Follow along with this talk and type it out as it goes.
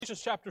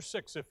Ephesians chapter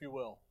 6, if you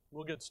will.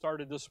 We'll get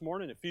started this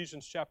morning,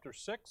 Ephesians chapter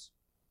 6.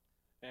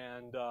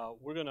 And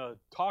we're going to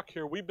talk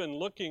here. We've been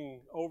looking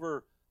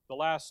over the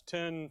last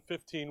 10,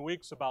 15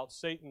 weeks about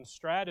Satan's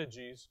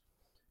strategies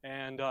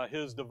and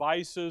his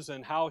devices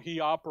and how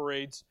he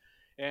operates.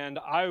 And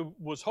I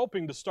was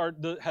hoping to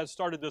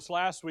started this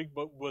last week,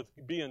 but with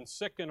being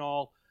sick and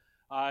all,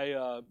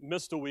 I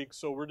missed a week.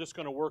 So we're just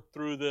going to work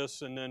through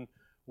this, and then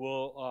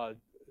we'll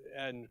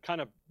and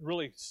kind of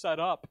really set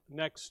up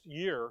next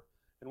year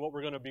and what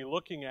we're going to be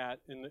looking at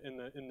in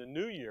the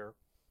new year.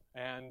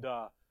 And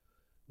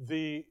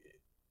the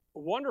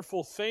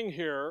wonderful thing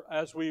here,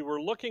 as we were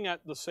looking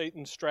at the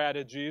Satan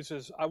strategies,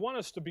 is I want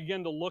us to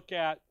begin to look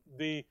at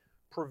the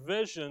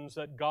provisions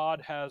that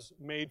God has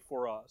made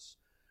for us,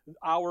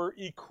 our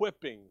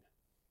equipping,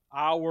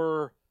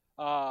 our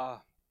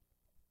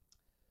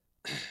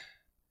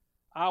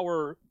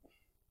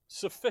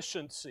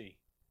sufficiency,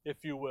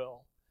 if you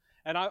will.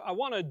 And I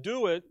want to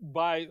do it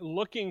by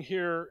looking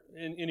here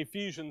in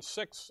Ephesians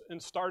 6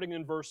 and starting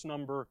in verse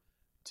number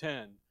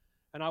 10.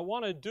 And I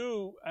want to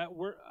do,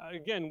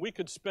 again, we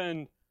could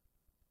spend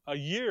a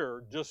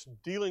year just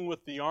dealing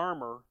with the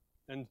armor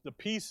and the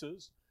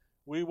pieces.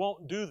 We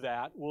won't do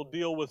that. We'll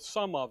deal with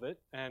some of it,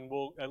 and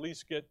we'll at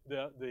least get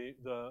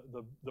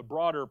the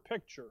broader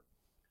picture.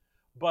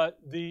 But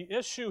the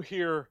issue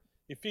here,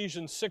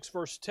 Ephesians 6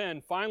 verse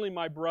 10, finally,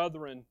 my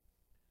brethren,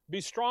 be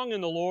strong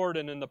in the Lord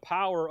and in the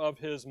power of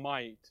His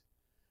might.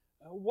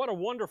 What a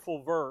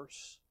wonderful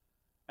verse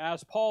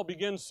as Paul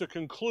begins to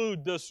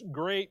conclude this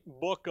great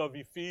book of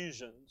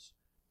Ephesians.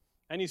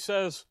 And he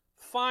says,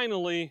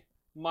 finally,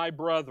 my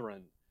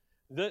brethren.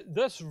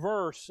 This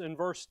verse in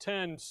verse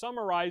 10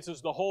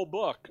 summarizes the whole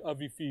book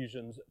of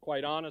Ephesians,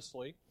 quite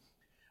honestly.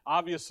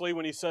 Obviously,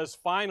 when he says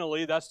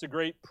finally, that's the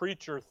great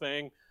preacher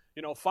thing.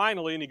 You know,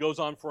 finally, and he goes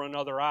on for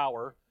another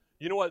hour.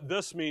 You know what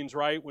this means,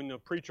 right? When the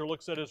preacher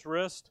looks at his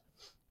wrist?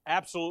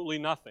 Absolutely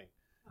nothing.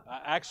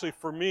 Actually,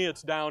 for me,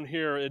 it's down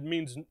here. It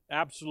means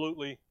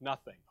absolutely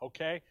nothing,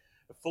 okay?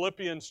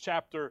 Philippians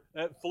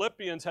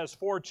has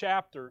 4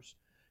 chapters.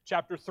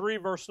 Chapter 3,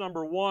 verse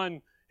number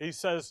 1, he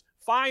says,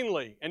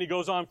 finally, and he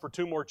goes on for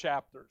 2 more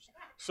chapters.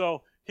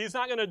 So he's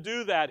not going to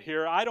do that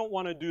here. I don't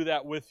want to do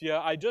that with you.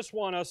 I just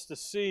want us to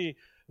see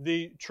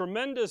the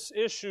tremendous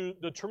issue,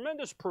 the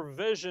tremendous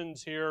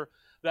provisions here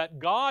that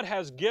God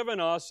has given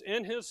us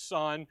in His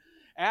Son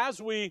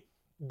as we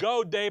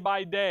go day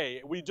by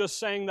day. We just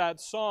sang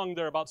that song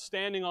there about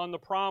standing on the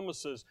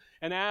promises.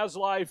 And as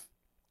life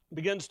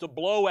begins to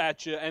blow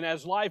at you, and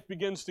as life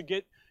begins to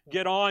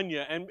get on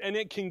you, and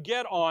it can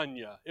get on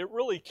you. It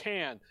really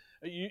can.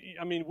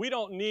 We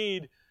don't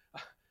need...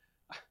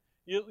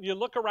 You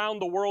look around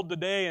the world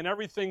today, and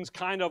everything's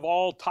kind of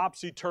all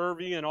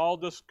topsy-turvy and all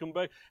this.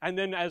 And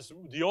then as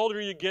the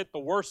older you get, the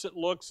worse it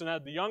looks.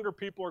 And the younger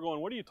people are going,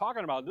 what are you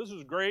talking about? This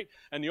is great.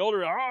 And the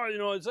older,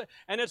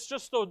 and it's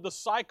just the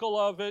cycle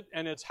of it,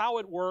 and it's how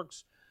it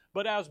works.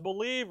 But as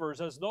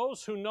believers, as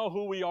those who know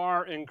who we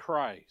are in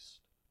Christ,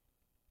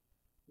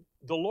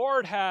 the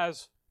Lord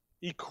has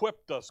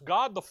equipped us.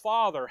 God the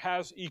Father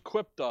has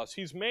equipped us.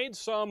 He's made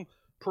some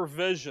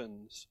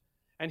provisions.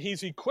 And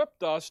He's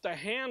equipped us to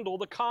handle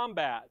the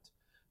combat,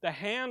 to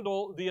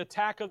handle the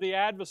attack of the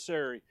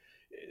adversary.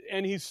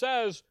 And He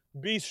says,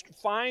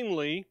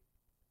 finally,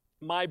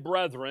 my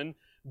brethren,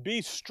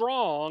 be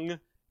strong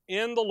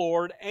in the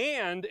Lord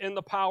and in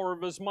the power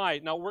of His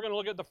might. Now, we're going to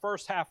look at the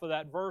first half of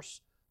that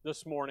verse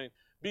this morning.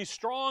 Be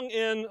strong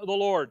in the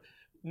Lord,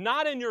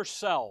 not in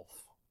yourself,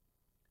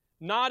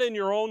 not in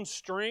your own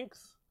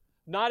strength,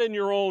 not in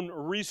your own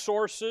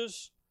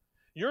resources.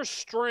 Your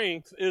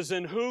strength is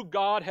in who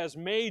God has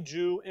made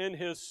you in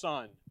His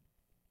Son.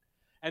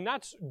 And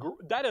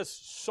that is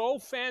so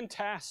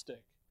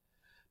fantastic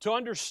to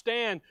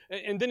understand.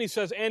 And then he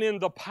says, and in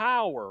the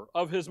power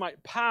of His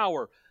might.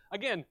 Power.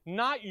 Again,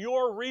 not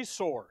your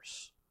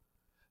resource.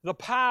 The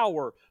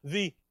power,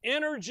 the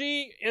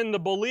energy in the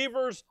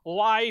believer's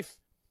life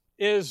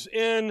is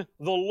in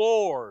the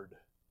Lord.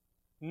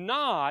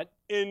 Not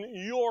in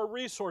your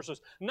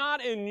resources.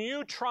 Not in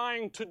you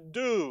trying to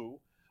do,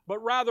 but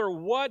rather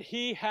what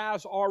He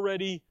has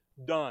already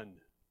done.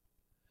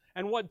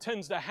 And what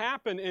tends to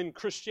happen in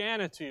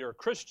Christianity or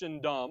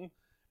Christendom,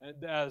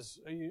 as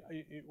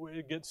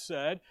it gets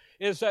said,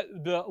 is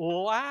that the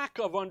lack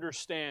of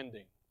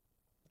understanding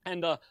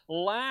and the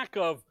lack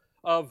of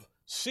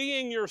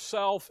seeing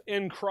yourself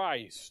in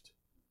Christ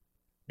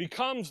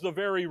becomes the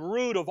very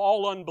root of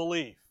all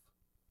unbelief.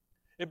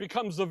 It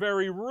becomes the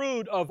very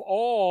root of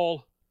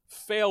all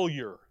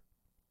failure.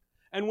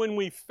 And when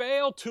we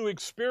fail to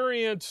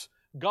experience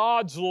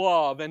God's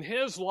love and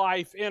His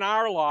life in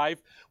our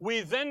life,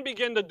 we then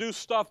begin to do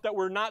stuff that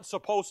we're not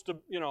supposed to,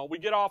 we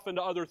get off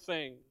into other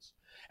things.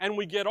 And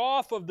we get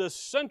off of this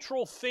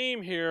central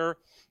theme here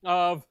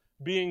of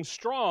being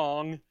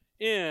strong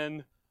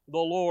in the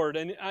Lord.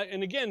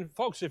 And again,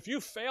 folks, if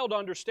you fail to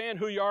understand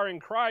who you are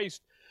in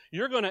Christ,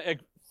 you're going to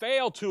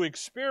fail to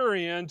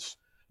experience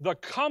the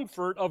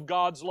comfort of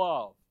God's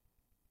love.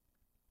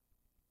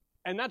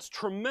 And that's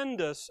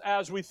tremendous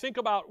as we think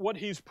about what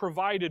He's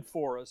provided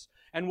for us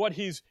and what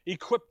He's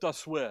equipped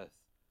us with.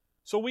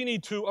 So we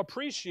need to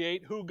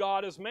appreciate who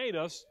God has made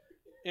us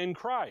in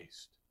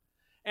Christ.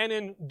 And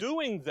in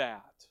doing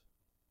that,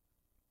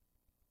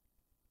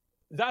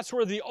 that's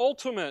where the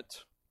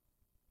ultimate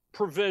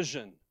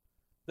provision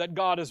that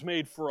God has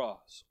made for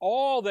us,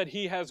 all that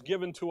He has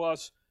given to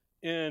us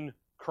in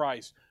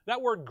Christ.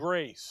 That word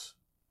grace,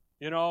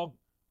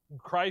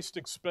 Christ's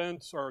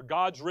expense, or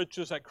God's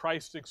riches at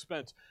Christ's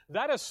expense,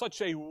 that is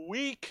such a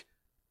weak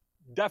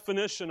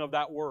definition of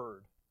that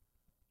word.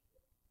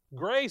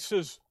 Grace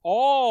is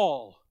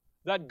all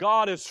that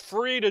God is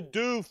free to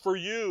do for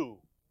you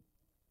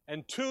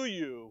and to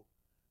you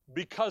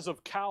because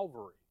of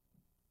Calvary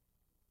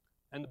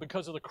and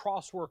because of the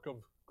crosswork of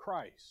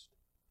Christ.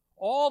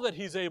 All that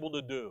He's able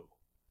to do.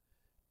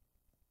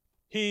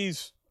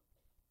 He's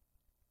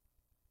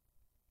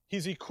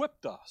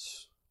equipped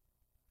us.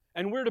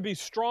 And we're to be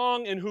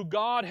strong in who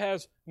God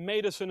has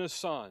made us in His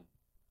Son.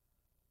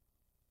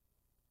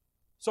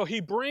 So He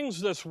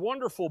brings this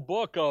wonderful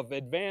book of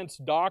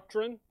advanced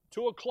doctrine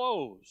to a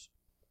close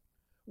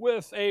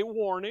with a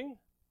warning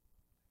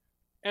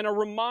and a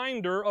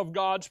reminder of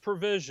God's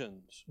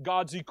provisions,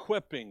 God's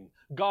equipping,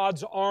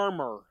 God's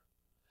armor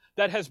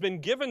that has been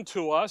given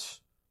to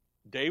us,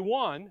 day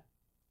one,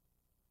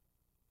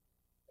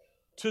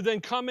 to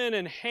then come in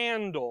and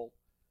handle,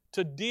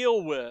 to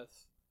deal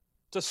with,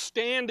 to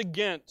stand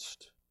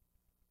against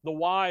the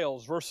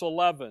wiles. Verse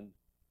 11,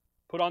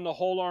 put on the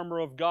whole armor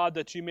of God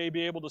that you may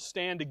be able to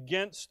stand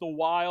against the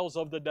wiles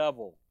of the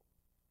devil.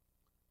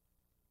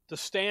 To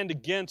stand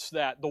against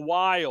that, the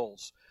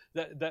wiles,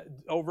 that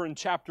over in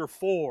chapter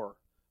 4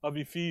 of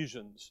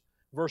Ephesians,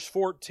 verse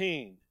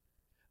 14,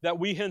 that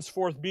we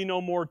henceforth be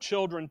no more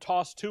children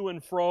tossed to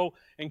and fro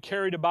and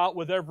carried about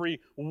with every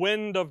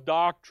wind of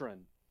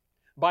doctrine,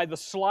 by the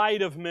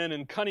sleight of men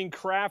and cunning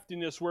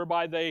craftiness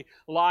whereby they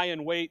lie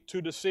in wait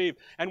to deceive.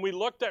 And we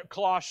looked at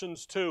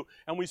Colossians 2,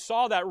 and we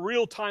saw that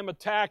real-time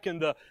attack in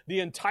the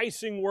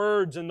enticing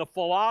words and the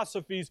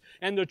philosophies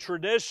and the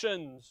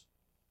traditions.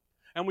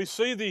 And we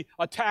see the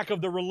attack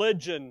of the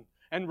religion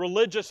and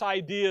religious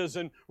ideas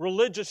and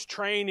religious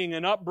training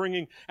and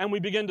upbringing, and we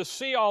begin to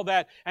see all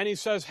that. And he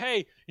says,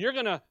 hey, you're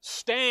going to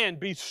stand,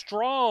 be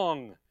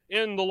strong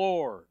in the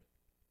Lord.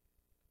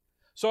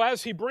 So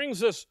as he brings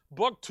this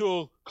book to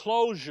a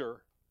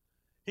closure,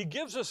 he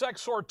gives us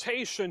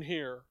exhortation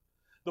here.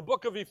 The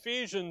book of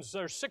Ephesians,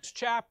 there's 6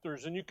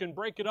 chapters, and you can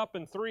break it up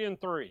in 3 and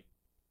 3.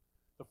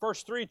 The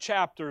first 3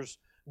 chapters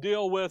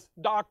deal with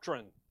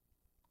doctrine.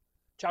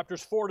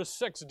 Chapters 4 to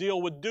 6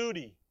 deal with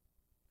duty.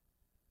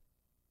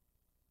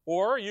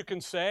 Or you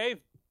can say,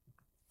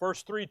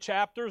 first 3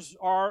 chapters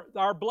are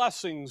our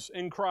blessings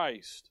in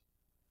Christ.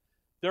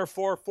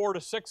 Therefore, 4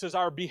 to 6 is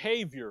our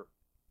behavior.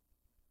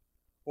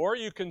 Or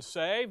you can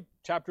say,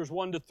 chapters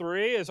 1 to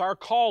 3 is our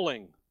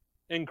calling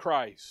in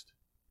Christ.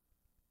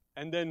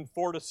 And then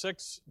 4 to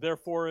 6,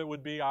 therefore, it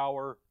would be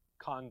our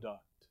conduct.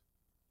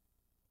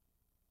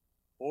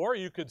 Or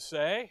you could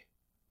say,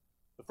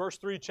 the first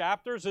 3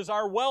 chapters is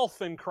our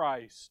wealth in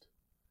Christ.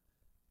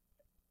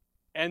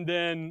 And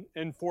then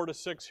in 4 to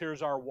 6,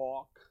 here's our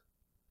walk.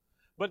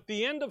 But at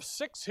the end of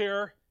 6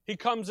 here, he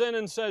comes in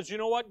and says, you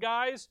know what,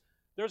 guys?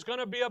 There's going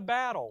to be a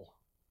battle.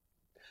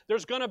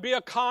 There's going to be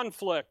a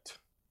conflict.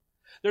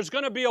 There's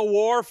going to be a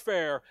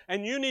warfare,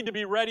 and you need to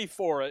be ready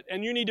for it,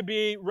 and you need to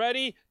be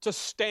ready to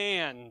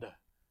stand.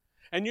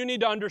 And you need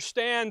to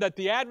understand that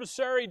the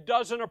adversary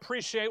doesn't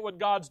appreciate what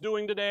God's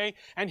doing today,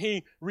 and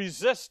he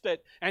resists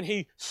it, and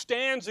he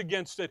stands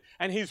against it,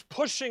 and he's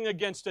pushing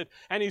against it,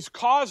 and he's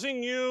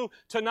causing you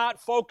to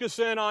not focus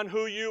in on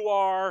who you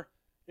are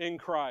in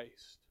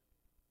Christ.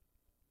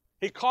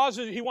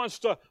 He wants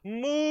to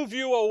move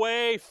you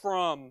away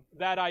from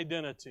that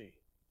identity.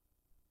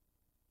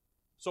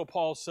 So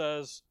Paul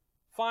says,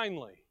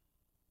 finally,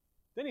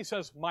 then he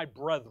says, my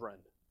brethren.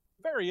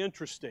 Very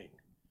interesting.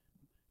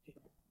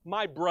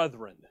 My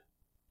brethren.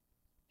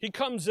 He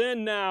comes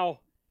in now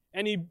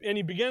and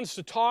he begins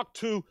to talk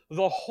to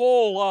the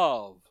whole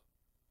of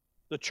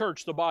the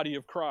church, the body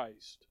of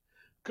Christ.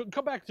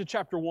 Come back to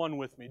chapter 1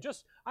 with me.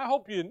 I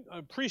hope you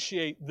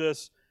appreciate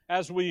this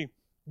as we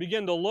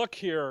begin to look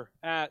here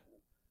at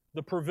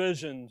the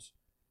provisions.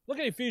 Look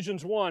at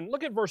Ephesians 1.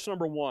 Look at verse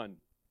number 1.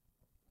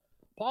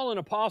 Paul, an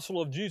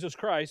apostle of Jesus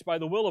Christ, by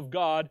the will of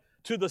God,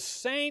 to the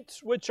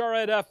saints which are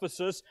at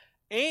Ephesus,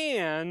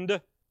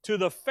 and to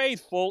the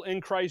faithful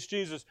in Christ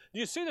Jesus. Do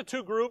you see the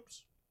 2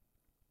 groups?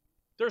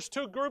 There's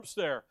 2 groups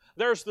there.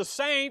 There's the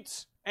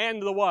saints and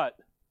the what?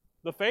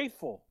 The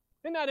faithful.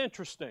 Isn't that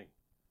interesting?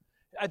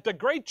 At the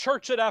great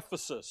church at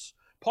Ephesus,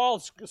 Paul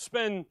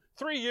spent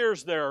 3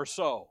 years there or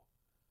so.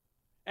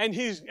 And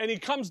he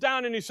comes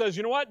down and he says,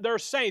 you know what? They're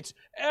saints.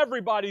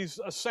 Everybody's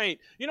a saint.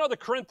 You know the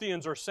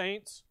Corinthians are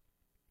saints.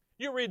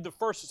 You read the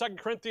 1st and 2nd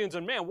Corinthians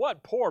and man,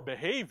 what poor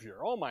behavior.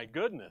 Oh my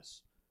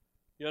goodness.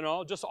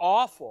 Just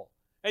awful.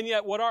 And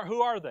yet,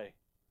 who are they?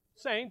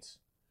 Saints.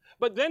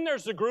 But then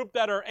there's the group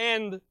that are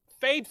and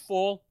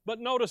faithful, but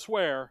notice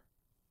where?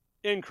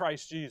 In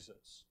Christ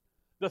Jesus.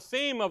 the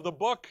theme of the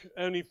book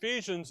in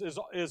Ephesians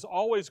is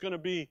always going to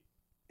be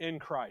in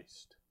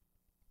Christ.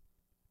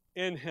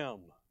 In Him.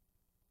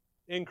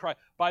 In Christ.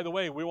 By the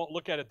way, we won't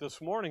look at it this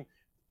morning.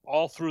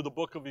 All through the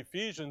book of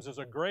Ephesians is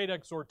a great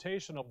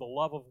exhortation of the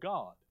love of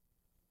God.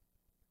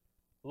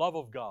 Love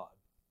of God.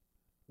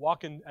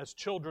 Walking as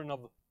children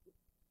of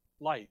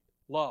light.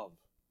 Love.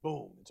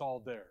 Boom. It's all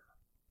there.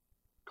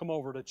 Come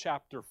over to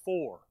chapter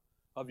 4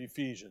 of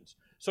Ephesians.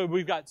 So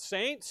we've got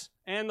saints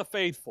and the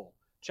faithful.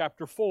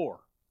 Chapter 4.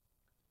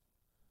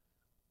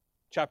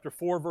 Chapter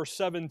 4, verse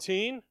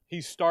 17.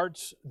 He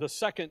starts the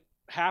second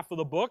half of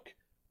the book.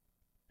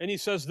 And he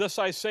says, "This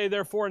I say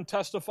therefore and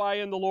testify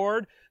in the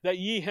Lord, that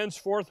ye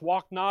henceforth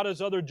walk not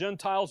as other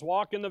Gentiles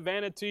walk in the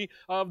vanity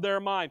of their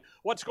mind."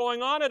 What's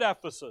going on at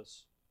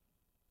Ephesus?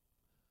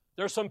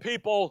 There's some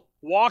people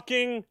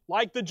walking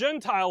like the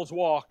Gentiles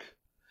walk.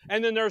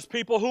 And then there's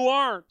people who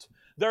aren't.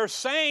 There's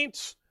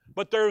saints,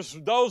 but there's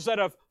those that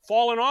have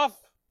fallen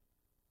off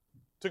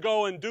to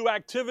go and do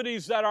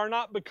activities that are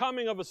not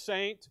becoming of a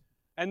saint.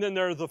 And then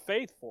there's the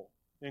faithful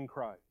in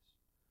Christ,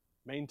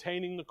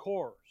 maintaining the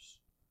course.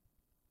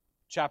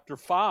 Chapter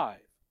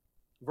 5,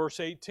 verse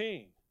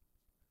 18.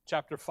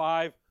 Chapter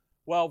 5,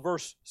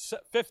 verse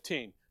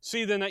 15.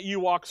 "See then that you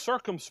walk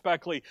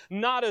circumspectly,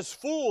 not as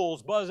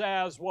fools, but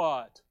as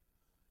what?"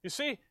 You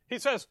see, he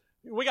says,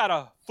 we got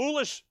a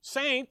foolish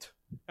saint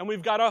and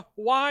we've got a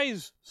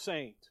wise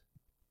saint.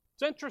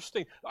 It's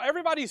interesting.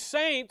 Everybody's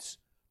saints,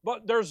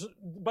 but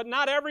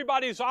not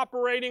everybody's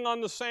operating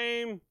on the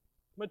same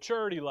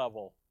maturity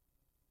level.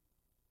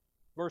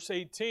 Verse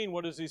 18,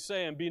 what does he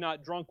say? "And be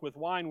not drunk with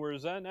wine, where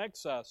is that in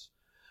excess,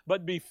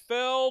 but be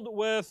filled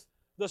with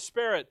the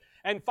Spirit."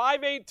 And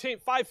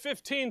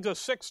 5:15 to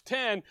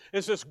 6:10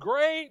 is this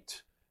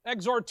great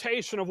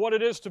exhortation of what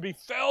it is to be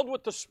filled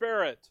with the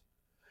Spirit.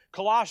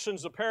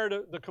 Colossians,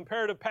 the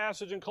comparative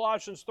passage in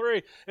Colossians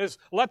 3 is,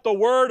 "Let the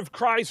word of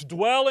Christ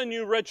dwell in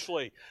you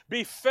richly."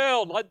 Be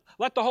filled.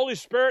 Let the Holy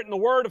Spirit and the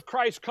word of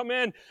Christ come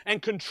in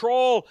and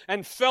control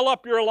and fill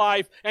up your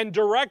life and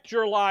direct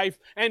your life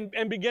and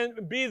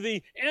be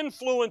the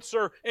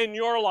influencer in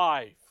your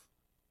life.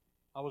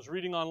 I was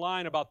reading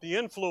online about the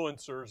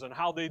influencers and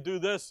how they do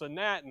this and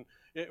that, and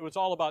it was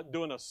all about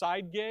doing a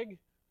side gig.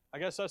 I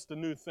guess that's the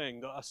new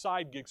thing, a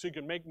side gig, so you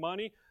can make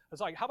money.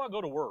 It's like, how about go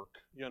to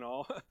work, you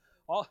know?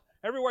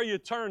 Everywhere you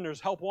turn,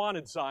 there's help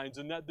wanted signs,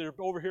 and that they're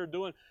over here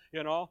doing,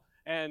 you know.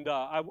 And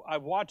I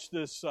watched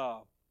this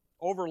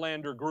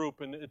Overlander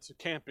group, and it's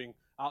camping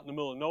out in the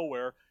middle of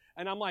nowhere.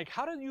 And I'm like,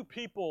 how do you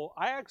people,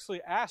 I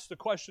actually asked the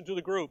question to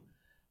the group,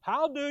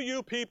 how do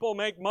you people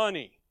make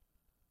money?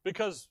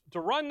 Because to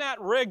run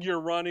that rig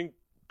you're running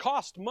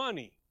costs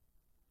money.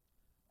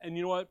 And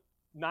you know what?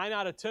 9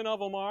 out of 10 of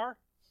them are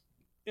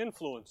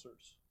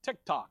influencers.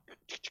 TikTok.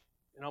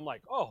 And I'm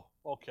like, oh,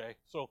 okay.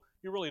 So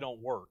you really don't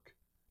work.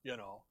 You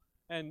know,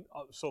 and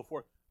so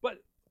forth.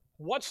 But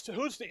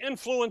who's to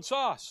influence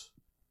us?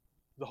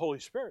 The Holy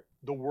Spirit,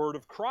 the Word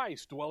of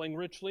Christ dwelling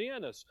richly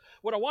in us.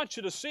 What I want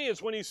you to see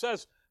is when he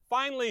says,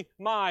 "Finally,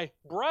 my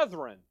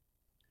brethren,"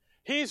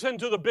 he's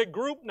into the big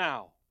group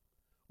now.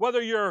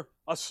 Whether you're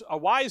a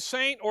wise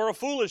saint or a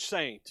foolish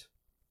saint,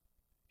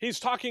 he's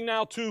talking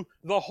now to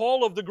the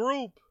whole of the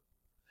group.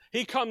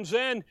 He comes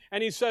in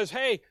and he says,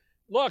 "Hey,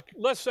 look,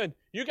 listen,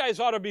 you guys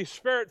ought to be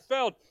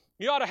Spirit-filled.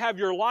 You ought to have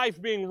your life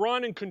being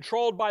run and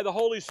controlled by the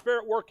Holy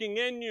Spirit working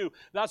in you."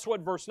 That's what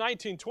verse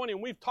 19, 20,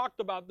 and we've talked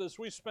about this.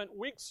 We spent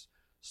weeks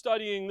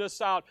studying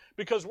this out,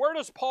 because where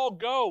does Paul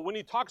go when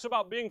he talks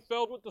about being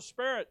filled with the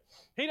Spirit?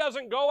 He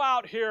doesn't go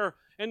out here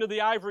into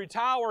the ivory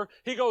tower.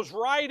 He goes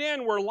right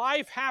in where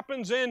life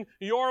happens in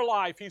your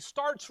life. He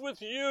starts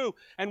with you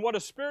and what a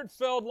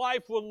Spirit-filled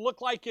life will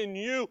look like in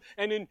you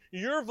and in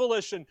your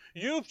volition.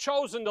 You've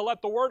chosen to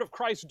let the Word of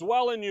Christ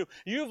dwell in you.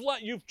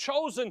 You've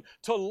chosen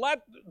to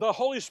let the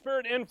Holy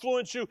Spirit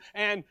influence you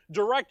and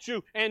direct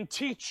you and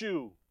teach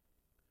you.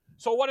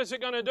 So what is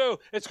it going to do?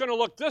 It's going to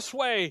look this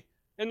way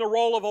in the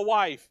role of a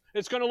wife.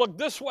 It's going to look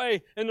this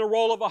way in the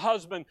role of a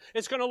husband.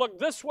 It's going to look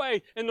this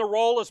way in the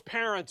role as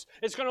parents.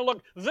 It's going to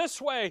look this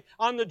way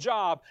on the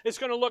job. It's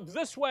going to look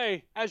this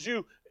way as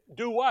you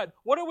do what?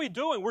 What are we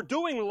doing? We're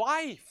doing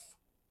life.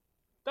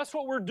 That's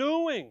what we're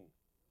doing.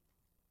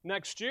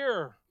 Next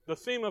year, the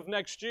theme of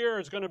next year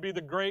is going to be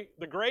the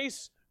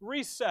grace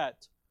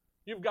reset.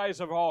 You guys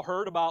have all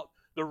heard about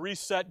the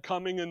reset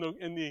coming in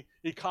the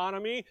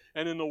economy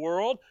and in the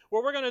world.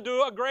 Well, we're going to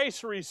do a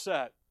grace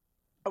reset.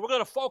 And we're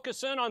going to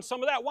focus in on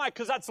some of that. Why?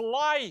 Because that's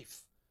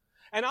life.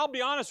 And I'll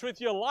be honest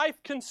with you,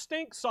 life can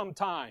stink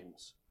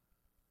sometimes.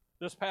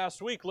 This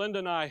past week, Linda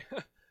and I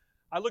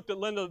looked at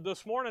Linda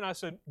this morning, I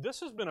said, "This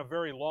has been a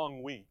very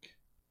long week."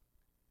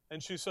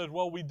 And she said,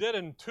 "Well, we did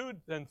in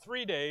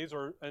 3 days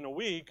or in a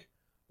week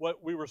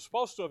what we were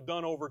supposed to have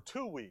done over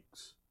 2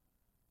 weeks."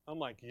 I'm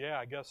like, "Yeah,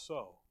 I guess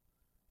so."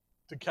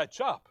 To catch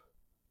up.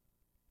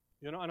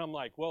 You know, and I'm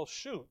like, well,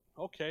 shoot,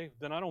 okay,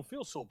 then I don't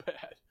feel so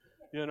bad.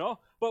 You know,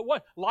 but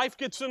what? Life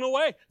gets in the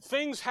way.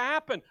 Things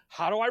happen.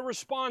 How do I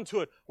respond to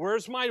it?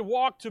 Where's my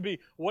walk to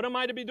be? What am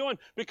I to be doing?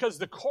 Because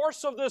the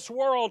course of this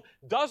world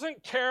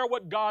doesn't care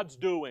what God's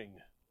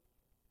doing.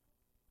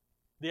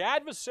 The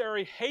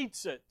adversary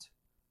hates it.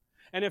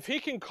 And if he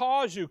can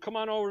cause you, come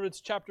on over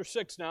to chapter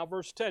 6 now,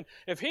 verse 10.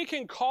 If he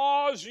can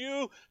cause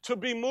you to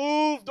be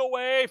moved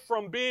away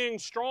from being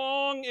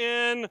strong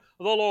in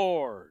the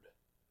Lord,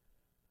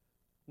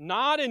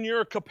 not in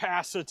your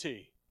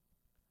capacity.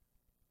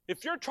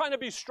 If you're trying to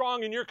be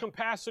strong in your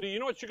capacity, you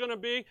know what you're going to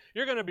be?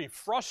 You're going to be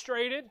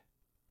frustrated.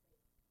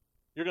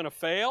 You're going to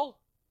fail.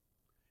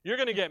 You're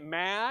going to get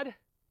mad.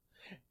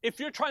 If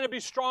you're trying to be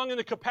strong in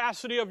the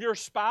capacity of your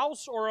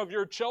spouse or of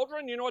your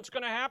children, you know what's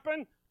going to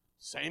happen?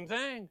 Same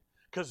thing.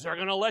 Because they're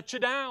going to let you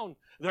down.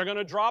 They're going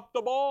to drop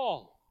the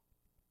ball.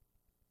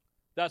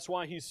 That's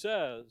why he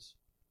says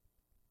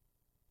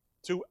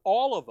to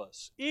all of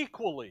us,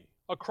 equally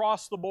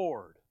across the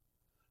board,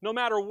 no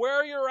matter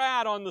where you're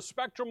at on the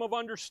spectrum of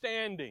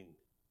understanding,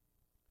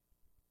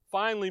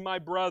 finally, my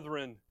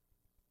brethren,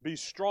 be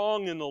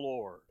strong in the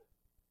Lord.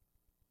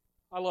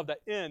 I love that,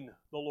 in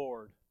the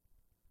Lord,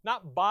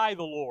 not by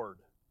the Lord.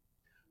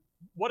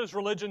 What does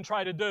religion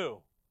try to do?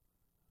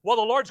 Well,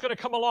 the Lord's going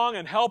to come along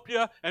and help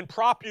you and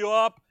prop you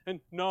up. And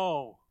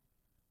no,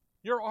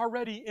 you're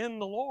already in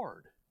the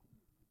Lord.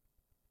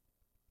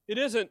 It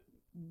isn't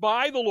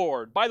by the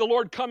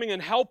Lord coming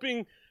and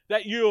helping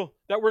that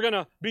we're going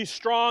to be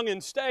strong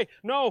and stay.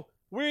 No,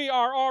 we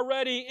are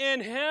already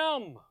in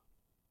Him.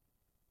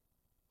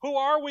 Who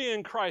are we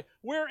in Christ?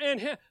 We're in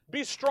Him.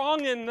 Be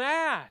strong in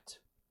that.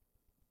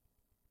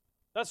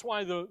 That's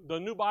why the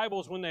new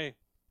Bibles, when they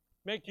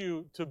make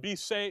you to be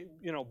saved,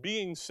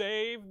 being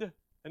saved,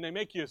 and they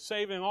make you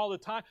saving all the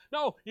time.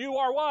 No, you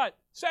are what?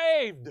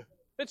 Saved.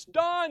 It's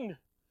done.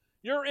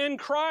 You're in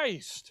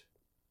Christ.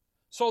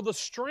 So the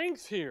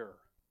strength here,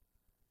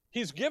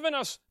 He's given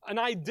us an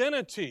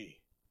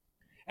identity.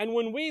 And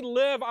when we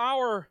live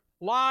our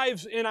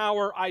lives in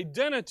our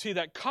identity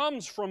that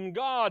comes from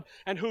God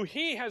and who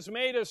He has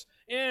made us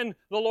in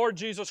the Lord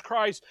Jesus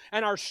Christ,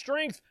 and our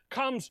strength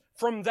comes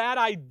from that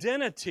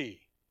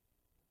identity.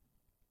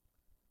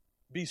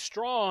 Be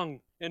strong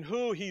in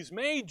who He's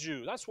made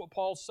you. That's what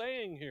Paul's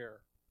saying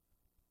here.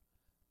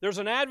 There's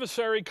an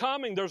adversary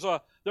coming. There's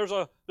a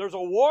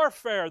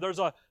warfare. There's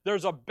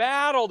a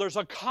battle. There's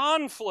a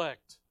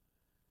conflict.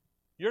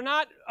 You're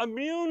not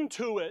immune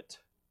to it.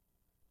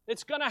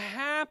 It's going to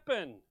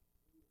happen.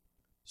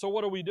 So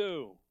what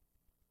do?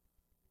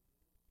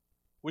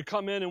 We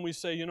come in and we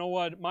say, you know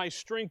what? My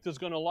strength is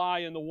going to lie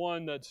in the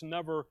one that's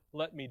never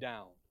let me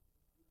down.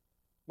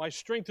 My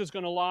strength is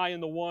going to lie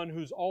in the one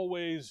who's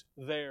always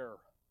there.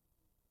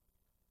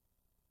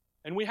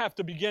 And we have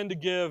to begin to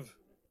give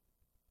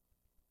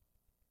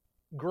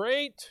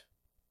great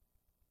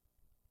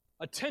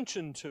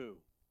attention to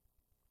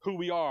who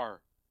we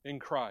are in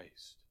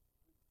Christ.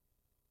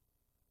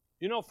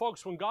 You know,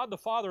 folks, when God the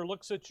Father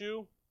looks at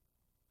you,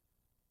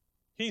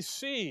 He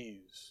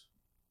sees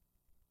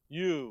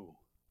you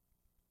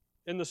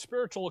in the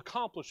spiritual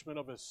accomplishment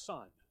of His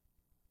Son.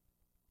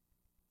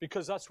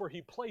 Because that's where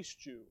He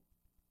placed you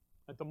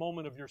at the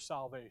moment of your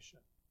salvation.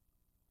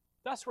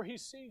 That's where He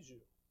sees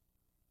you.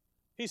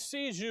 He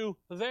sees you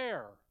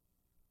there.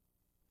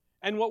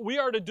 And what we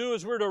are to do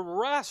is we're to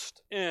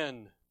rest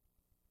in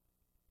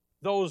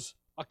those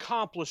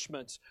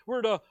accomplishments.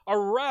 We're to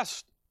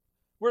rest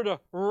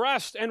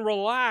and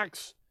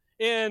relax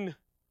in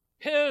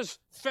His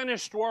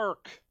finished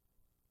work.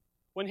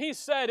 When He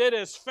said, "It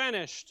is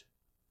finished,"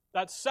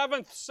 that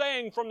seventh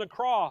saying from the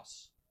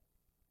cross,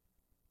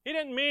 He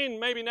didn't mean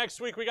maybe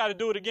next week we got to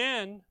do it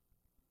again.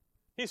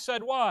 He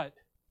said what?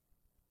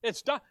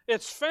 It's done.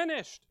 It's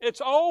finished.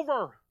 It's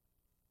over.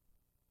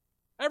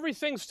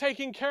 Everything's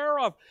taken care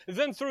of.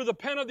 Then through the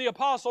pen of the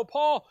Apostle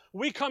Paul,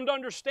 we come to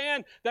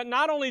understand that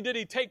not only did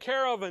he take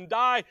care of and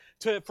die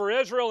for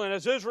Israel and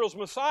as Israel's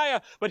Messiah,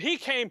 but he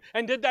came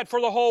and did that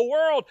for the whole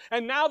world.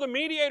 And now the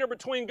mediator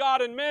between God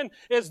and men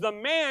is the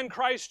man,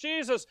 Christ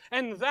Jesus.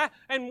 And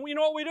you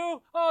know what we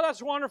do? Oh,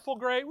 that's wonderful,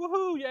 great,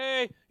 woohoo,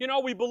 yay. You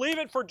know, we believe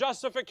it for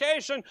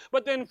justification,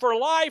 but then for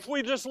life,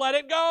 we just let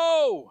it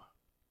go.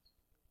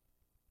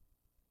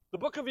 The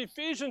book of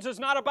Ephesians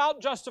is not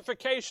about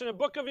justification. The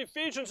book of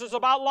Ephesians is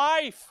about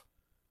life.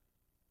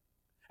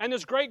 And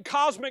this great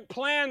cosmic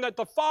plan that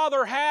the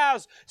Father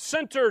has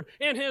centered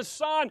in His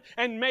Son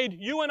and made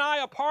you and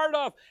I a part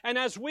of. And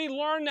as we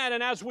learn that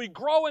and as we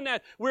grow in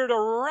that, we're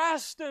to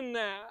rest in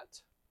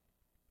that.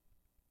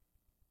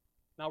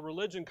 Now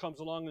religion comes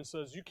along and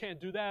says, you can't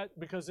do that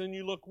because then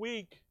you look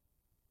weak.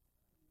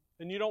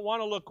 And you don't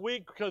want to look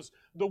weak because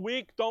the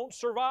weak don't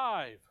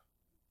survive.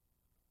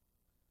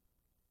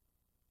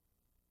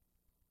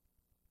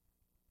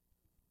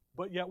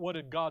 But yet, what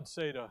did God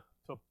say to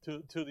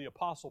the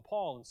Apostle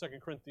Paul in 2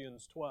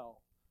 Corinthians 12?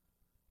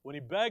 When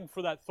he begged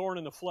for that thorn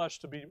in the flesh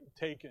to be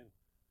taken.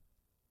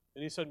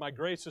 And he said, my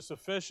grace is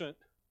sufficient,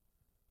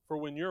 for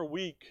when you're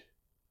weak,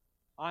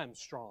 I am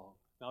strong.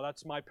 Now,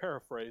 that's my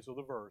paraphrase of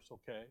the verse,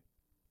 okay?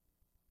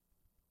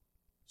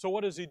 So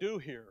what does he do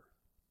here?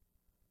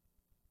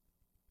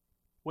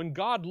 When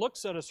God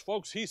looks at us,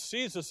 folks, He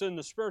sees us in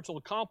the spiritual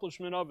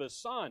accomplishment of His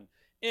Son,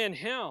 in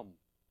Him.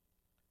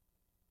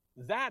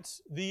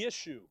 That's the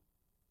issue.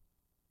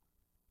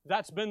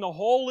 That's been the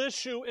whole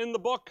issue in the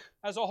book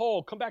as a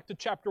whole. Come back to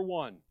chapter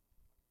 1.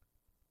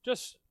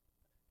 Just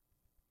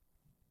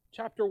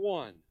chapter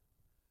 1.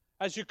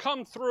 As you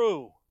come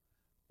through.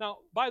 Now,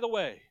 by the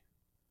way,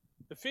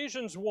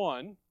 Ephesians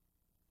 1,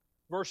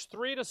 verse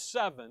 3 to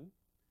 7,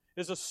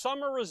 is a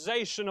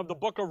summarization of the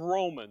book of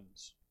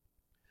Romans.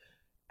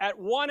 At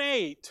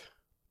 1:8,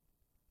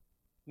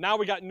 now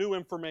we got new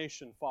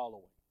information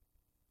following.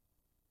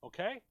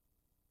 Okay?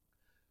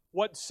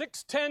 What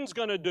 6:10 is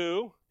going to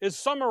do is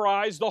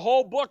summarize the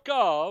whole book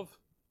of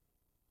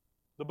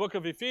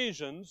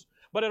Ephesians,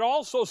 but it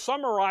also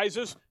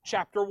summarizes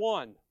chapter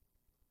 1.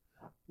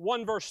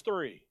 1 verse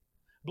 3.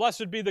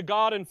 Blessed be the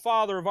God and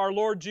Father of our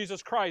Lord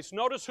Jesus Christ.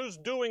 Notice who's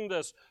doing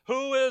this.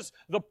 Who is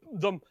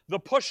the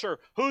pusher?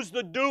 Who's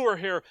the doer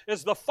here?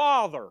 Is the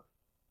Father.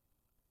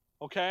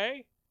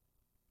 Okay?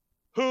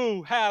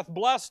 Who hath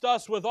blessed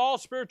us with all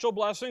spiritual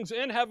blessings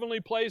in heavenly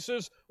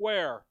places.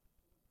 Where?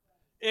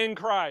 In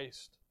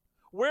Christ.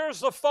 Where's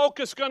the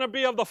focus going to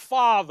be of the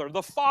Father?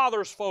 The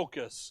Father's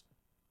focus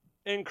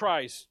in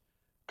Christ.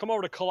 Come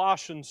over to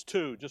Colossians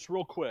 2, just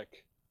real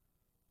quick.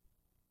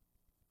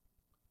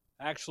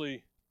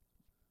 Actually,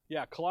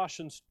 yeah,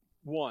 Colossians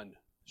 1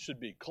 should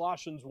be.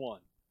 Colossians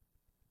 1.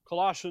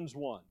 Colossians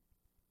 1.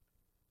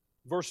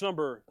 Verse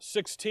number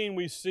 16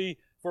 we see,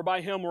 for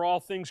by Him were all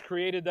things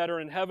created that are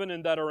in heaven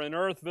and that are in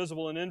earth,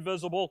 visible and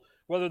invisible,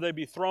 whether they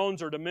be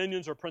thrones or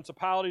dominions or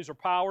principalities or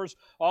powers.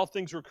 All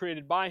things were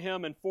created by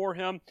Him and for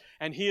Him,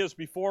 and He is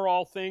before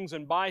all things,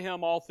 and by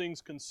Him all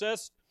things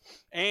consist.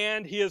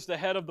 And He is the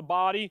head of the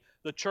body,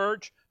 the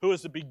church, who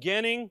is the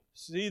beginning,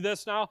 see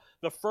this now,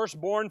 the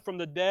firstborn from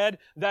the dead,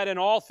 that in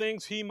all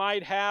things He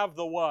might have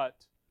the what?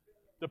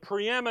 The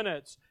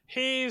preeminence.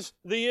 He's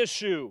the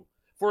issue.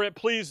 For it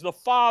pleased the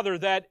Father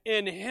that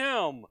in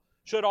Him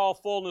should all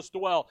fullness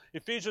dwell.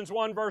 Ephesians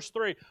 1 verse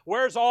 3.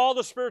 Where's all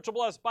the spiritual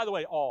blessings? By the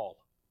way, all.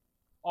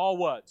 All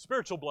what?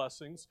 Spiritual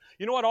blessings.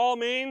 You know what all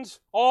means?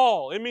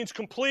 All. It means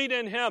complete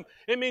in Him.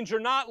 It means you're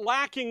not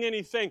lacking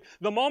anything.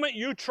 The moment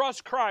you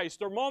trust Christ,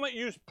 the moment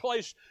you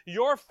place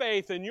your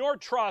faith and your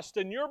trust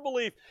and your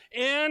belief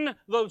in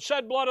the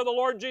shed blood of the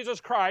Lord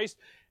Jesus Christ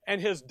and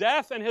His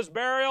death and His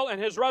burial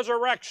and His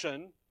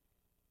resurrection,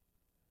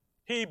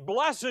 He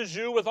blesses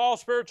you with all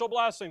spiritual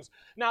blessings.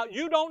 Now,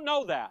 you don't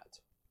know that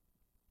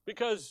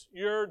because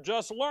you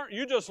just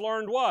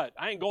learned what?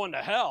 I ain't going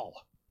to hell.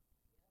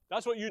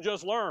 That's what you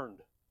just learned.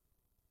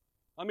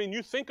 I mean,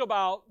 you think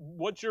about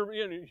what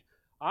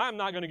I'm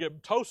not going to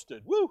get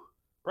toasted. Woo!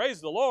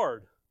 Praise the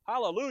Lord.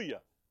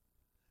 Hallelujah.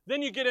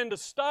 Then you get into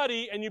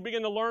study and you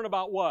begin to learn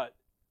about what?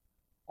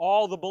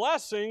 All the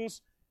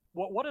blessings.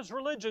 What does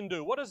religion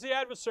do? What does the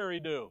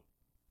adversary do?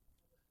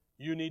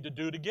 You need to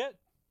do to get.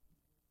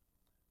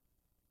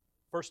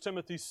 1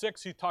 Timothy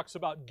 6, he talks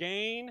about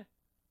gain.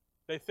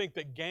 They think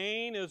that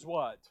gain is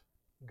what?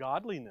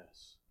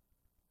 Godliness.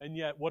 And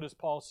yet, what does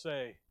Paul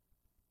say?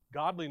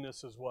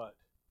 Godliness is what?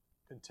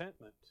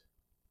 Contentment.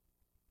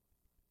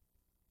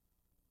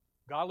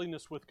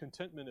 Godliness with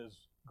contentment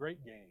is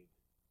great gain.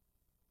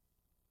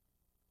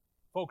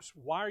 Folks,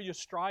 why are you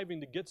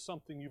striving to get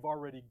something you've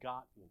already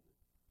gotten?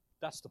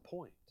 That's the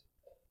point.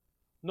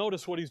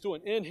 Notice what he's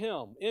doing. In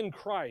Him, in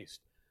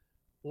Christ,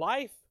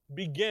 life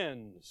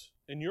begins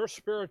in your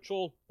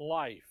spiritual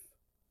life.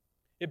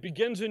 It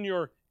begins in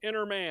your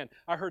inner man.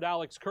 I heard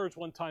Alex Kurtz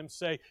one time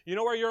say, you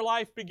know where your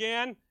life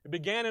began? It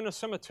began in a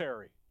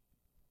cemetery.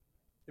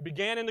 It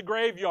began in the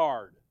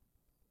graveyard,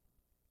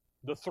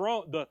 the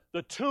throne,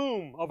 the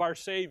tomb of our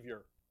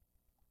Savior.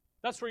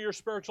 That's where your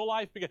spiritual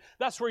life began.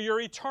 That's where your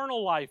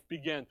eternal life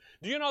began.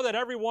 Do you know that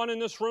everyone in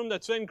this room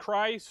that's in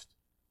Christ,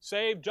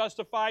 saved,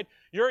 justified,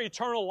 your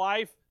eternal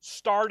life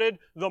started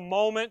the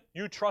moment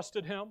you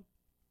trusted Him?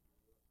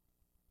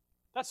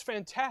 That's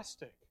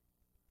fantastic.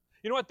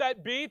 You know what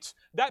that beats?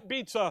 That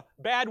beats a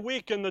bad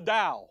week in the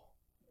Dow.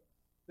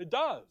 It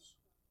does.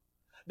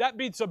 That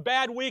beats a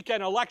bad week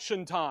in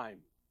election time.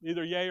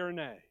 Either yay or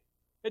nay.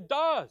 It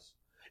does.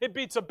 It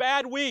beats a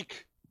bad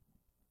week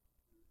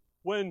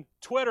when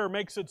Twitter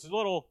makes its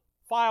little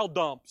file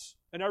dumps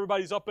and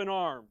everybody's up in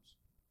arms.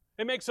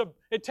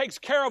 It takes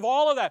care of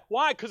all of that.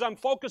 Why? Because I'm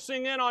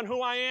focusing in on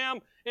who I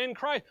am in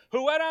Christ.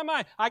 What am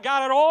I? I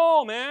got it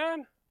all,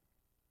 man.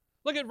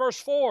 Look at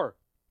verse 4.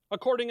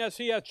 According as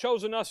He hath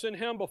chosen us in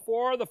Him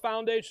before the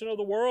foundation of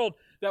the world,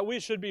 that we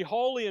should be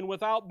holy and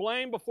without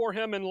blame before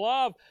Him in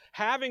love,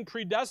 having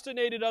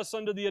predestinated us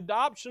unto the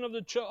adoption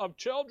of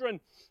children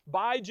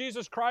by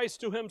Jesus Christ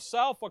to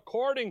Himself,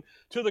 according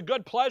to the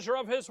good pleasure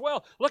of His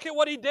will. Look at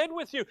what He did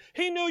with you.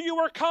 He knew you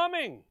were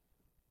coming.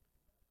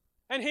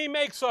 And He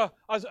makes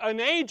an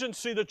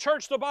agency, the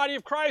church, the body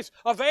of Christ,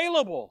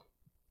 available.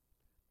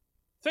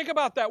 Think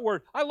about that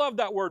word. I love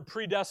that word,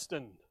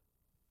 predestined.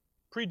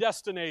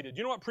 Predestinated.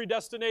 You know what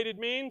predestinated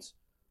means?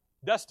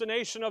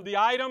 Destination of the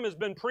item has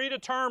been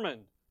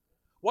predetermined.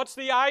 What's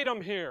the item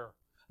here?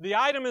 The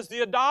item is the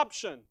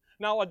adoption.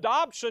 Now,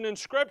 adoption in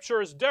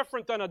Scripture is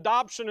different than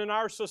adoption in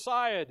our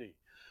society.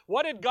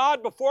 What did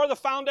God, before the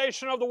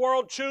foundation of the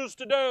world, choose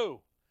to do?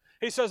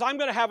 He says, I'm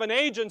going to have an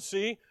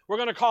agency. We're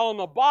going to call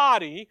them a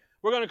body.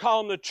 We're going to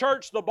call them the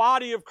church, the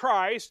body of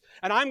Christ,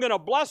 and I'm going to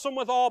bless them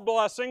with all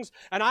blessings,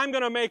 and I'm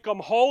going to make them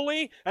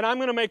holy, and I'm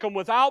going to make them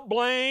without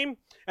blame,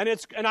 and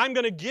I'm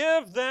going to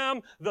give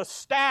them the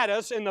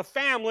status in the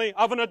family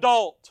of an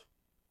adult.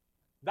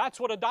 That's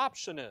what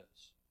adoption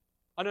is.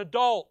 An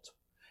adult.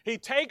 He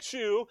takes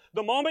you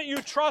the moment you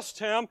trust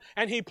Him,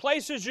 and He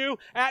places you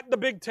at the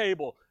big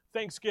table,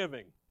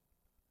 Thanksgiving.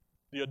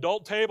 The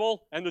adult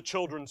table and the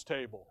children's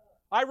table.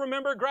 I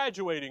remember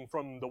graduating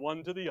from the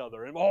one to the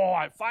other, and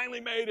I finally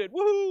made it.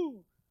 Woohoo!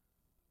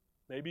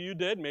 Maybe you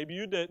did, maybe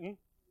you didn't.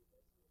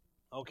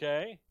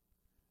 Okay.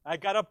 I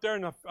got up there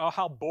and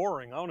how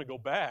boring. I want to go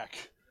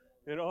back.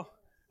 You know?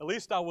 At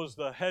least I was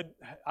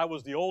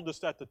the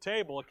oldest at the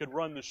table. I could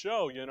run the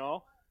show, you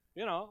know.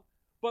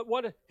 But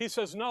what he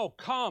says, no,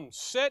 come,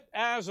 sit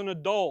as an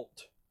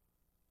adult.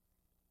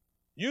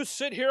 You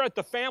sit here at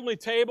the family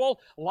table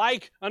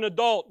like an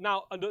adult.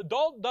 Now, an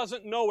adult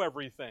doesn't know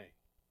everything.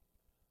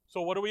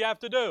 So what do we have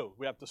to do?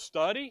 We have to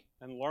study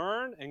and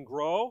learn and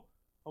grow,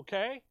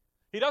 okay?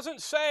 He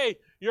doesn't say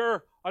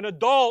you're an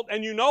adult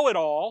and you know it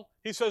all.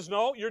 He says,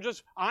 no,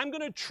 I'm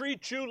going to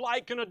treat you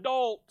like an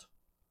adult.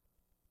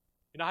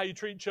 You know how you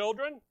treat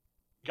children?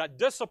 You got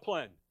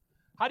discipline.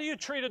 How do you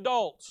treat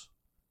adults?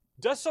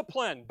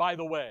 Discipline, by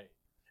the way.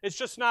 It's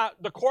just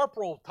not the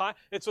corporal time.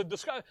 It's a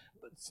discussion.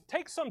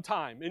 Take some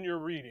time in your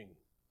reading.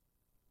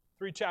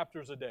 3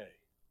 chapters a day.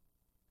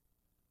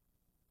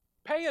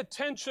 Pay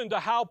attention to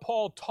how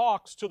Paul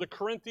talks to the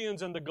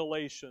Corinthians and the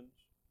Galatians.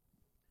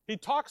 He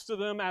talks to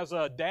them as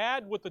a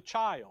dad with a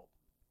child.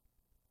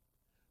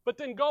 But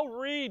then go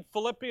read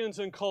Philippians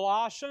and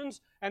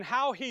Colossians and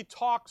how he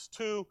talks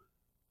to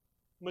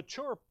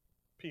mature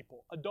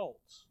people,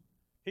 adults.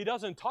 He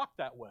doesn't talk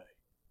that way.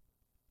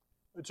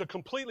 It's a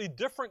completely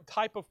different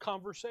type of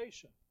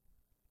conversation.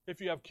 If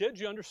you have kids,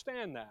 you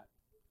understand that.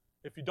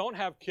 If you don't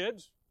have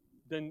kids,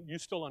 then you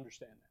still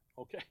understand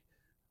that, okay?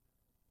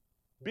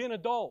 Be an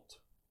adult.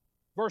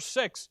 Verse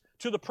 6,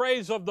 to the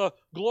praise of the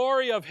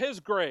glory of His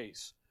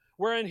grace,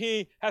 wherein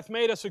He hath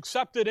made us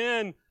accepted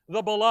in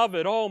the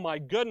beloved. Oh my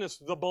goodness,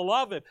 the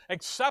beloved.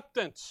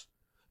 Acceptance.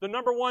 The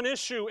number one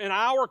issue in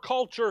our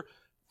culture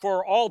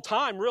for all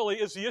time, really,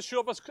 is the issue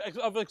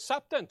of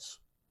acceptance.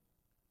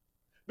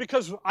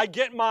 Because I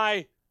get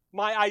my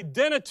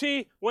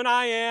identity when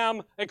I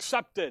am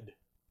accepted.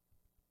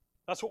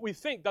 That's what we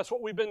think. That's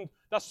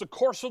the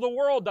course of the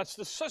world. That's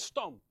the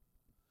system.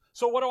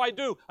 So what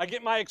do? I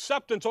get my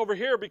acceptance over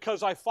here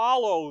because I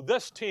follow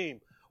this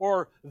team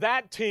or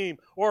that team,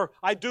 or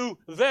I do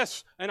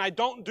this and I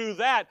don't do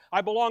that.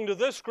 I belong to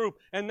this group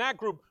and that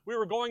group. We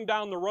were going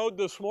down the road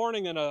this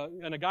morning and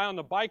a guy on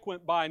the bike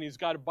went by and he's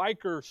got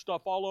biker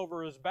stuff all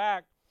over his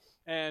back.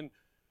 And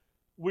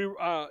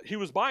he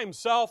was by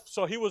himself,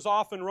 so he was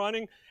off and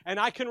running. And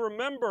I can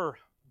remember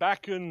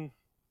back in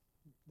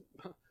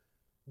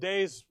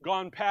days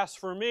gone past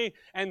for me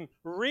and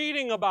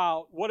reading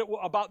about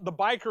about the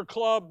biker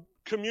club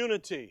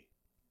community.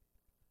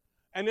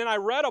 And then I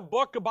read a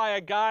book by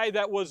a guy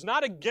that was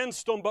not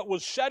against them, but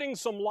was shedding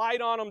some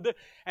light on them.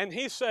 And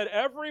he said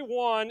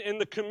everyone in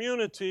the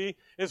community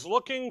is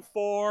looking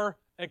for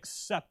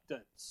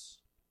acceptance.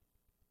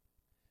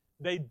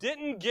 They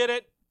didn't get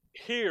it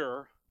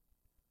here,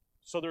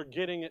 so they're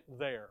getting it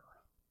there.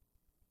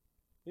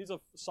 He's a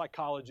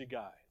psychology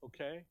guy,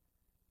 okay?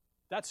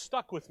 That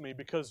stuck with me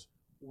because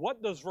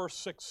what does verse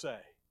 6 say?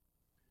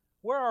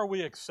 Where are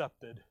we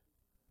accepted?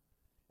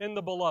 In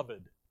the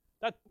beloved.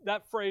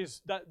 That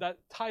phrase, that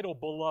title,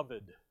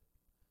 beloved.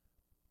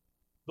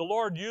 The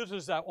Lord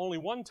uses that only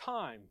one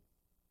time.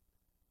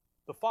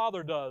 The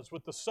Father does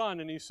with the Son,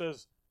 and He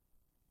says,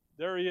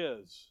 there He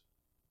is,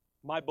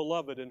 my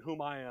beloved in whom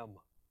I am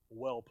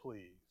well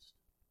pleased.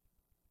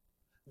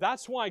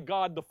 That's why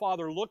God the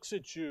Father looks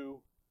at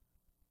you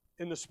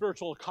in the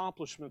spiritual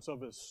accomplishments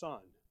of His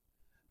Son.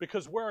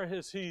 Because where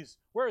is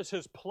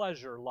His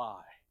pleasure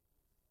lie?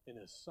 In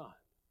His Son.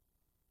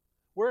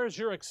 Where does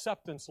your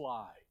acceptance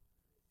lie?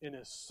 In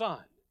His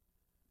Son.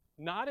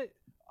 Not it.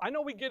 I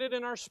know we get it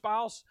in our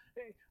spouse.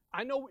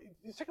 I know,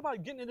 you think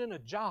about getting it in a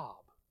job.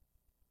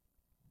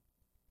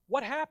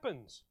 What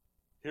happens?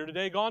 Here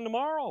today, gone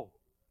tomorrow.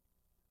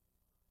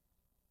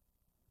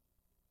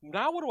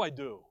 Now what do I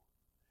do?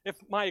 If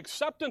my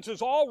acceptance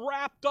is all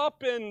wrapped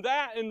up in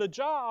the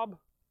job,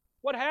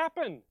 what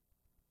happened?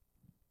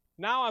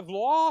 Now I've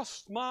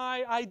lost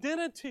my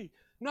identity.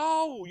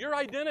 No, your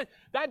identity,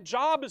 that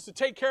job is to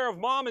take care of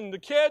mom and the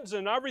kids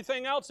and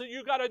everything else that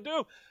you got to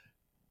do.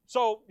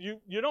 So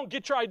you don't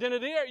get your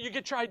identity there. You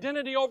get your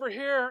identity over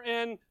here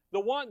in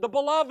the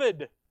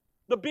beloved,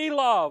 the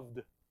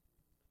beloved,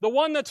 the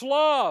one that's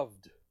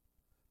loved.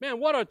 Man,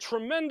 what a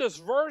tremendous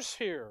verse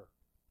here.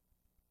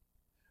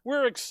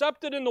 We're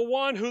accepted in the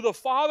one who the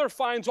Father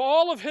finds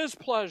all of His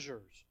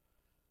pleasures.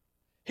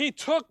 He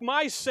took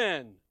my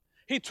sin.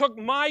 He took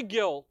my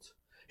guilt.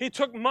 He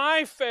took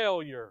my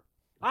failure.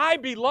 I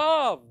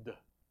beloved.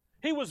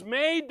 He was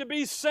made to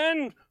be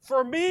sin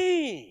for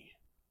me.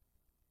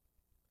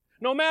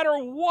 No matter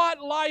what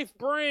life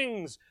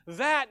brings,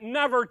 that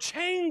never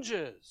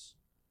changes.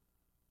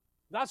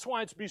 That's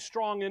why it's be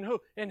strong in who?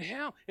 In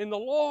Him, in the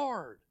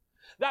Lord.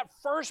 That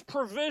first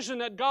provision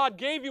that God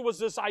gave you was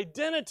this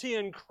identity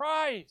in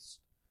Christ.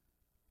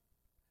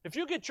 If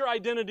you get your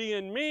identity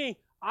in me,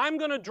 I'm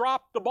going to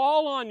drop the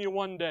ball on you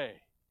one day.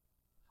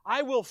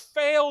 I will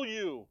fail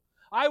you.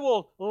 I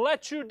will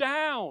let you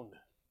down.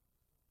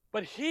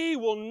 But He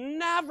will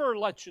never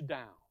let you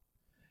down.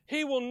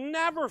 He will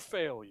never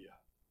fail you.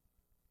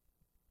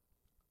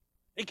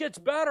 It gets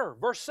better.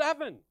 Verse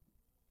 7.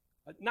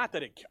 Not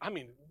that it,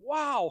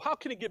 wow, how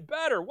can it get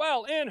better?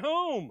 Well, in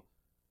whom?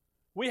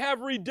 We have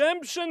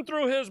redemption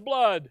through His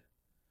blood,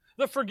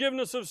 the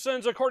forgiveness of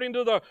sins according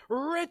to the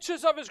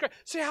riches of His grace.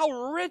 See how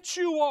rich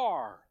you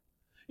are.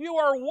 You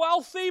are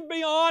wealthy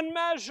beyond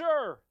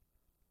measure.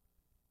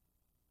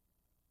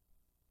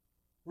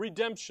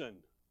 Redemption.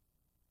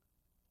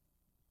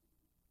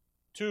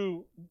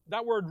 To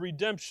that word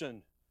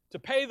redemption, to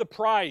pay the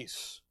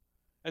price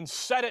and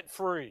set it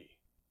free.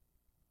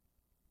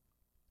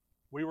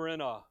 We were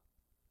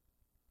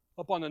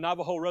up on the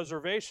Navajo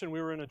reservation,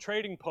 we were in a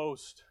trading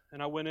post,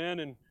 and I went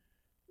in, and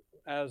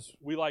as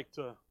we like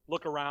to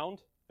look around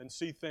and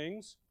see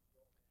things,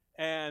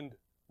 and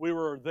we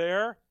were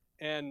there,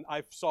 and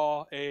I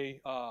saw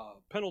a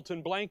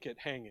Pendleton blanket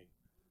hanging,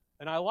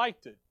 and I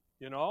liked it.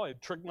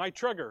 It tricked my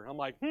trigger. I'm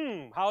like,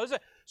 how is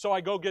it? So I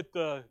go get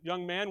the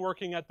young man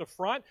working at the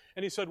front,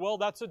 and he said, well,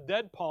 that's a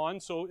dead pawn,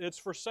 so it's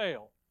for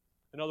sale.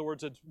 In other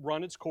words, it's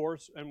run its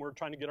course, and we're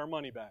trying to get our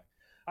money back.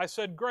 I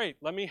said, great,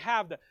 let me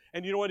have that.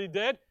 And you know what he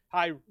did?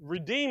 I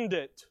redeemed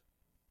it.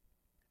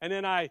 And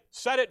then I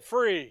set it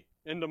free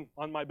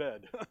on my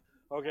bed.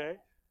 Okay?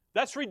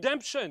 That's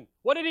redemption.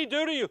 What did He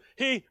do to you?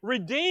 He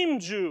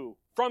redeemed you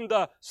from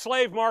the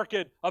slave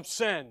market of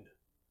sin.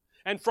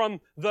 And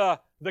from the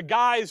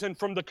guise and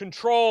from the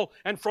control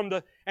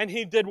and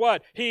He did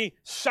what? He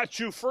set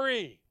you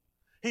free.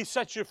 He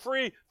set you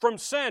free from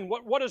sin.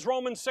 What does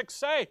Romans 6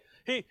 say?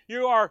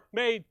 You are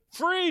made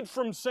freed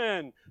from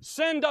sin.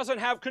 Sin doesn't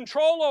have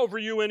control over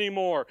you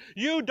anymore.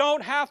 You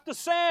don't have to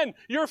sin.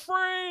 You're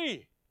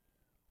free.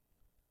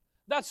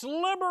 That's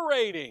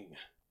liberating.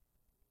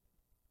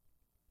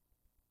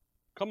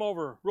 Come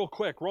over real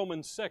quick.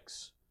 Romans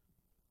 6,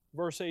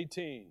 verse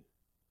 18.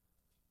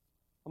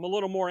 I'm a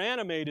little more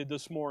animated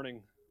this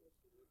morning.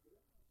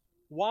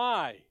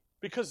 Why?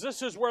 Because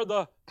this is where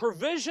the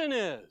provision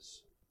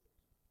is.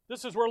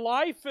 This is where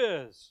life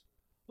is.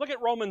 Look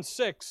at Romans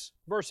 6,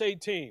 verse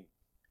 18.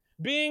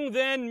 Being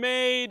then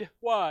made,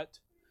 what?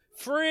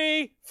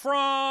 Free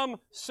from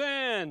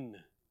sin.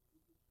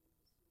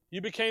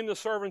 You became the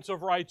servants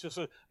of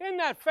righteousness. Isn't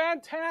that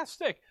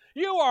fantastic?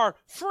 You are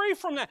free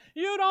from that.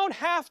 You don't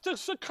have to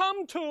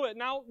succumb to it.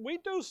 Now, we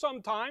do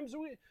sometimes.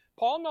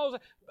 Paul knows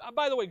it.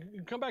 By the way,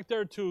 come back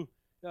there to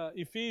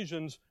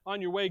Ephesians.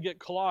 On your way, get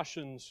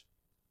Colossians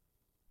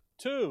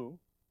 2.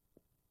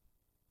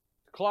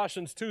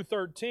 Colossians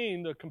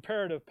 2:13, the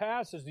comparative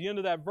passage, the end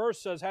of that verse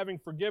says, having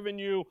forgiven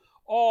you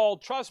all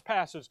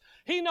trespasses.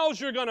 He knows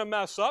you're going to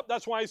mess up.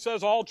 That's why he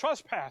says all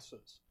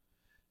trespasses.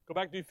 Go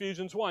back to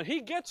Ephesians 1.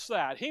 He gets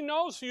that. He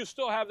knows you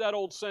still have that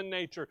old sin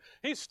nature.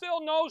 He still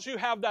knows you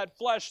have that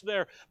flesh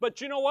there. But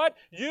you know what?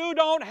 You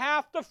don't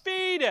have to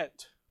feed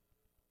it.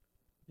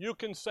 You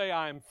can say,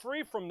 I am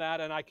free from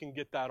that, and I can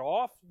get that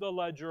off the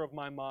ledger of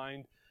my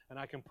mind, and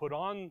I can put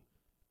on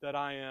that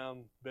I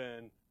am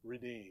been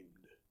redeemed.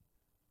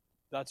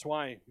 That's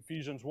why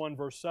Ephesians 1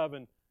 verse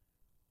 7,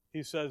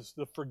 he says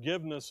the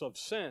forgiveness of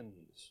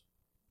sins.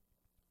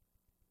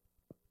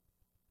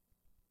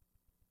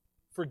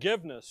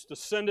 Forgiveness, to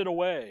send it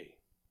away.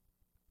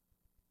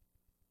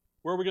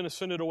 Where are we going to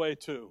send it away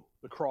to?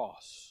 The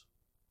cross.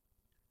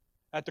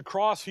 At the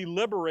cross, He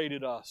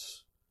liberated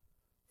us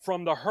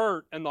from the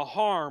hurt and the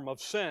harm of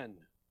sin.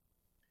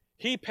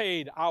 He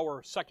paid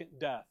our second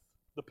death,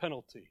 the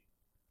penalty.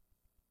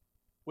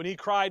 When He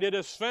cried, it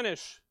is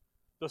finished,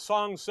 the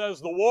song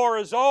says, the war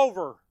is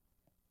over.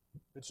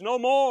 It's no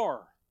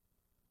more.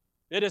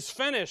 It is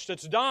finished.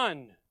 It's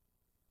done.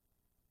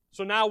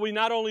 So now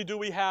not only do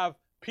we have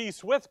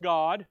peace with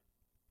God,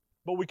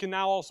 but we can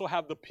now also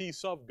have the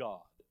peace of God.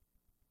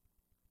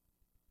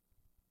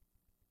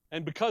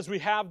 And because we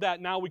have that,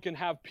 now we can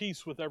have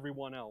peace with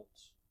everyone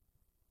else.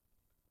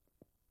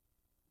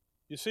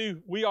 You see,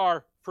 we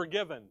are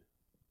forgiven.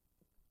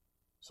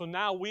 So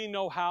now we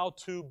know how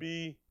to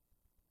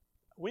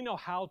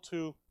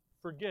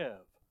forgive.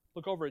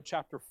 Look over at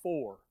chapter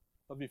 4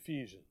 of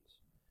Ephesians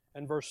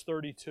and verse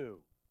 32.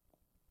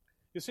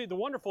 You see, the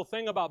wonderful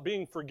thing about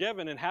being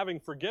forgiven and having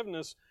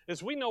forgiveness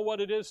is we know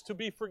what it is to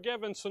be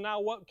forgiven, so now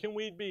what can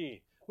we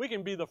be? We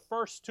can be the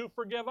first to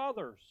forgive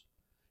others.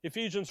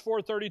 Ephesians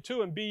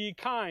 4:32, and be ye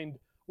kind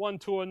one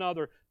to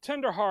another,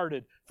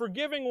 tenderhearted,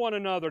 forgiving one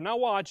another. Now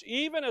watch,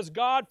 even as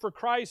God for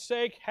Christ's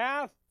sake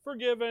hath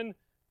forgiven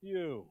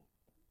you.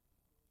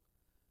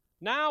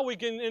 Now we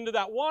get into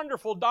that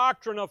wonderful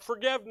doctrine of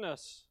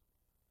forgiveness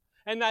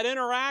and that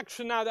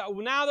interaction now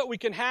that we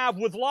can have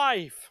with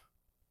life.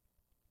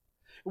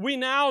 We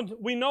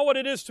know what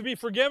it is to be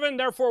forgiven,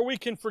 therefore we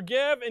can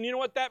forgive. And you know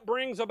what that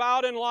brings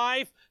about in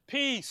life?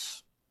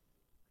 Peace.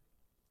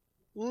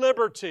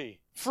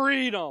 Liberty.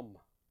 freedom.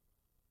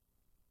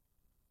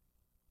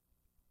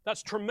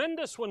 That's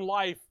tremendous when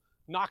life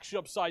knocks you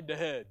upside the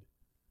head.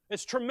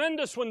 It's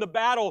tremendous when the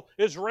battle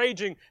is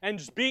raging and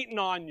just beating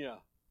on you.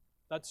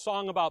 That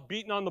song about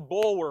beating on the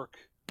bulwark.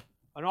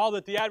 And all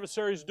that the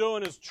adversary is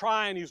doing is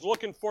trying. He's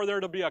looking for there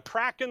to be a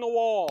crack in the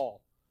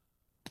wall,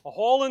 a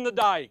hole in the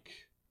dike.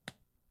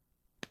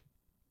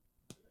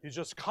 He's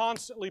just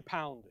constantly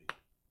pounding.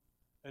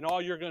 And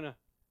all you know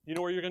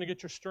where you're going to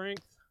get your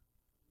strength?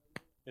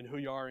 In who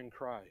you are in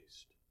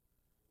Christ.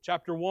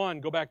 Chapter 1,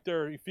 go back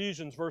there,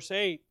 Ephesians, verse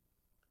 8.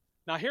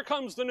 Now here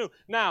comes the new.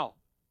 Now,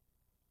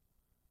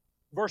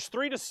 verse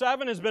 3 to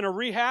 7 has been a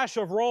rehash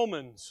of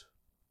Romans.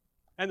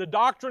 And the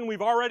doctrine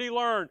we've already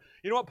learned.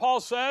 You know what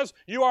Paul says?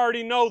 You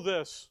already know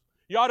this.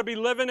 You ought to be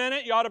living in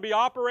it. You ought to be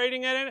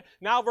operating in it.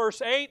 Now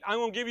verse 8, I'm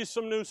going to give you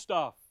some new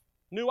stuff.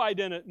 New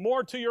identity.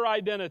 More to your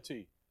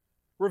identity.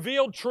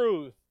 Revealed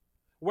truth.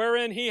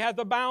 Wherein He hath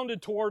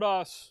abounded toward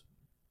us.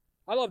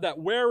 I love that.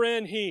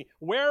 Wherein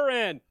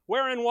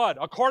what?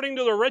 According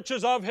to the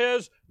riches of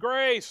His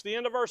grace. The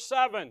end of verse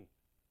 7.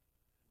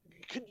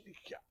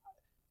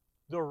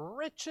 The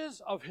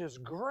riches of His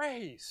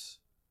grace.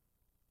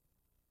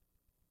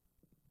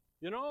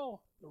 You know,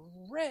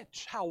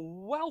 rich, how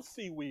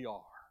wealthy we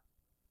are.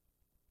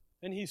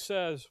 And he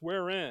says,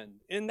 wherein?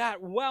 In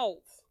that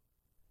wealth,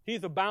 He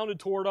hath abounded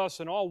toward us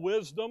in all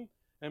wisdom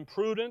and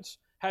prudence,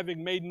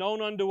 having made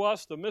known unto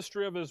us the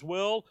mystery of His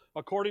will,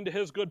 according to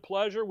His good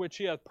pleasure, which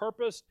He hath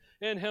purposed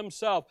in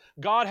Himself.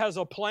 God has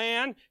a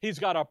plan. He's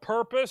got a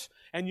purpose.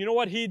 And you know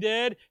what He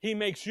did? He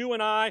makes you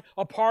and I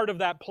a part of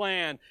that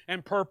plan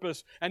and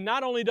purpose. And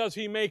not only does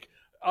He make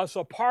us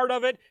a part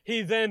of it,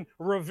 He then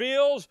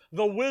reveals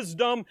the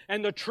wisdom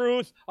and the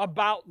truth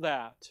about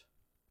that.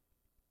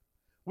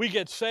 We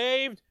get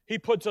saved, He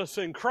puts us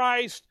in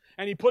Christ,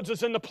 and He puts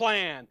us in the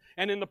plan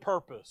and in the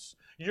purpose.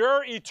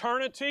 Your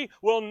eternity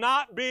will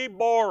not be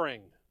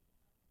boring.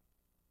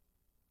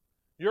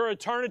 Your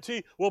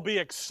eternity will be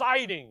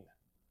exciting.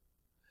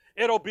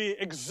 It'll be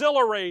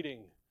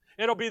exhilarating.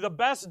 It'll be the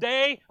best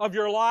day of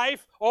your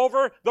life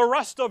over the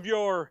rest of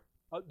your,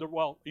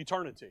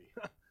 eternity.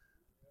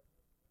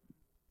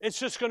 It's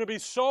just going to be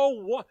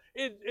so,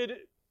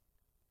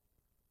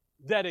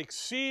 that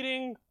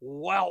exceeding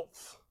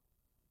wealth.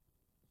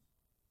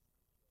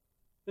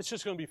 It's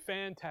just going to be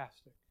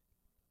fantastic.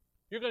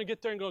 You're going to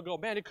get there and go,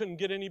 man, it couldn't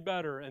get any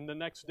better. And the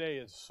next day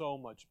is so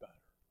much better.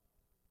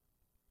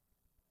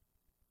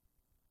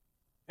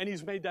 And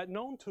He's made that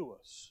known to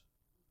us.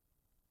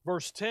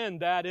 Verse 10,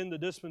 that in the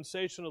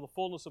dispensation of the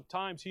fullness of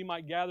times He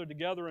might gather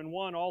together in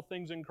one all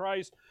things in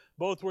Christ,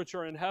 both which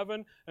are in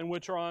heaven and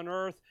which are on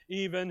earth,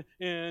 even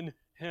in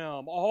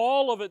Him.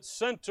 All of it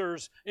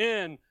centers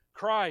in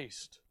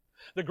Christ.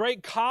 The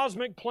great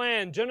cosmic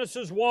plan,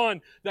 Genesis 1,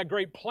 that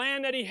great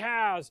plan that He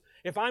has.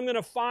 If I'm going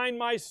to find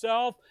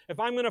myself, if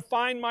I'm going to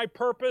find my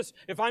purpose,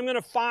 if I'm going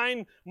to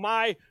find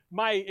my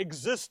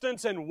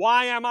existence and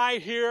why am I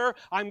here,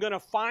 I'm going to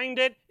find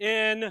it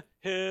in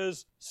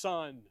His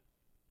Son.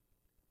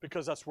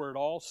 Because that's where it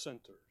all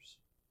centers.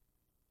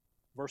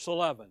 Verse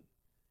 11,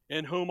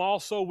 in whom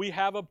also we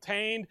have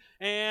obtained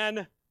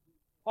and,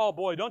 oh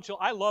boy,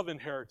 I love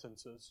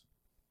inheritances.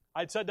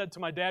 I said that to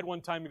my dad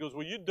one time. He goes,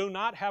 well, you do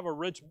not have a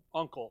rich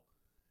uncle,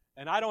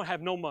 and I don't have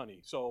no money,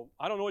 so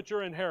I don't know what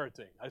you're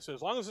inheriting. I said,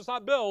 as long as it's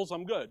not bills,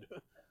 I'm good.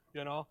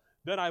 You know.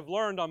 Then I've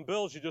learned on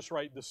bills, you just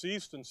write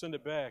deceased and send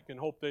it back and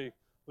hope they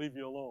leave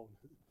you alone.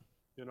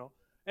 You know.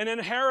 An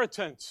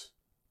inheritance.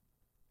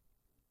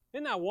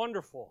 Isn't that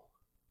wonderful?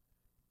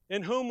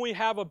 In whom we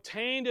have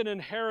obtained an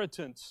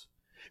inheritance,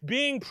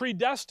 being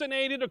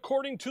predestinated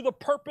according to the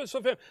purpose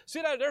of Him.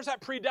 See that? There's that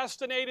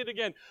predestinated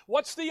again.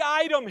 What's the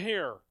item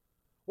here?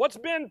 What's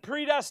been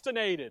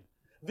predestinated?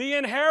 The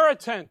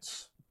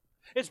inheritance.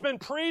 It's been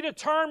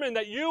predetermined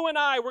that you and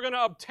I, we're going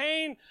to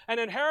obtain an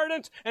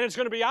inheritance, and it's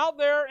going to be out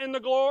there in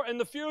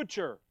the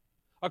future.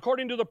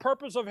 According to the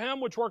purpose of Him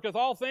which worketh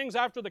all things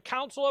after the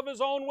counsel of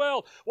His own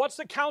will. What's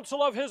the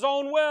counsel of His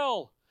own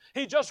will?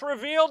 He just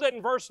revealed it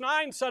in verse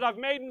 9, said, I've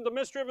made the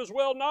mystery of His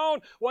will known.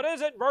 What is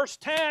it? Verse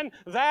 10,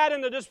 that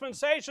in the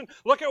dispensation.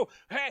 Look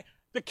at,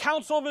 the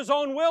counsel of His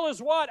own will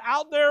is what?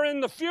 Out there in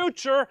the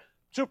future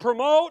to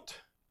promote,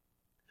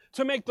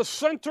 to make the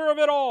center of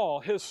it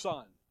all His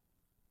Son.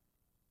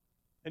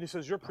 And He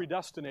says, you're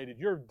predestinated.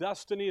 Your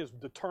destiny is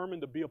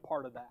determined to be a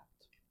part of that.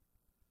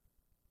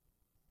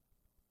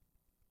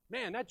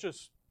 Man, I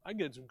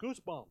get some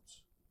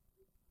goosebumps.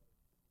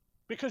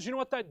 Because you know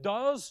what that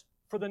does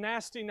for the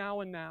nasty now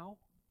and now?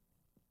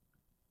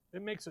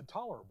 It makes it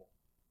tolerable.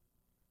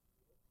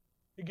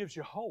 It gives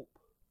you hope.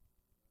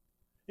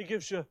 It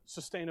gives you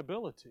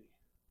sustainability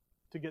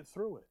to get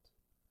through it.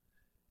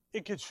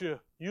 It gets you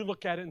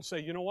look at it and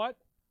say, you know what?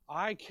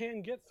 I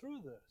can get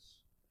through this.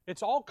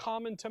 It's all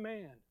common to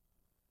man.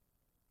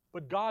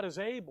 But God is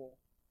able.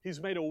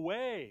 He's made a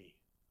way.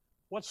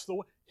 What's the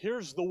way?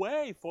 Here's the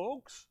way,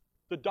 folks.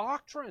 The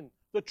doctrine,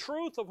 the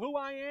truth of who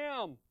I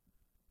am.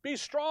 Be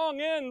strong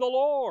in the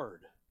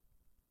Lord.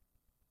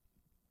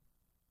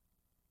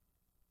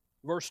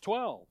 Verse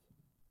 12,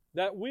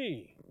 that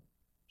we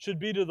should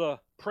be to the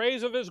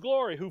praise of His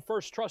glory, who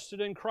first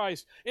trusted in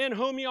Christ, in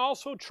whom ye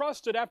also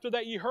trusted after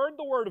that ye heard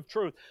the word of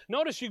truth.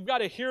 Notice you've got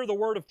to hear the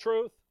word of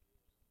truth.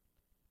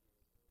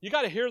 You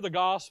got to hear the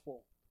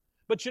gospel.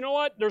 But you know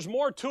what? There's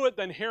more to it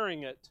than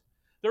hearing it.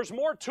 There's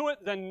more to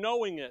it than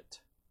knowing it.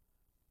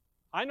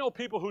 I know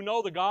people who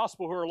know the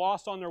gospel who are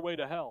lost on their way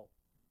to hell.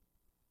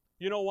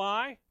 You know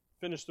why?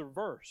 Finish the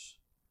verse.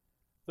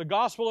 The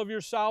gospel of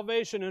your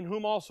salvation, in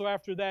whom also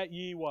after that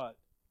ye what?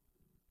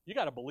 You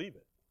got to believe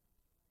it.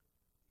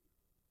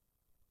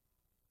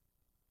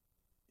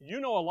 You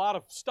know a lot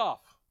of stuff.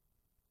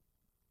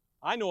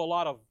 I know a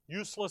lot of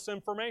useless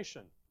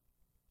information.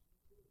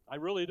 I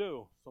really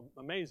do. It's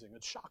amazing.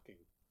 It's shocking.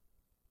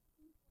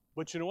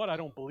 But you know what? I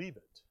don't believe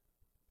it.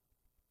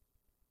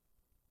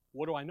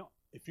 What do I know?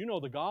 If you know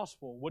the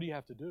gospel, what do you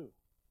have to do?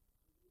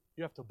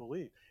 You have to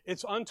believe.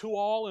 It's unto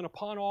all and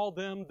upon all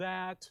them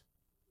that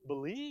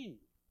believe.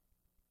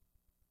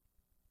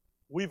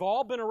 We've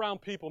all been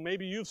around people.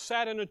 Maybe you've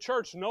sat in a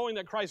church knowing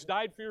that Christ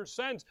died for your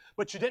sins,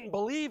 but you didn't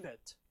believe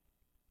it.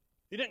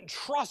 You didn't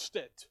trust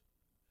it.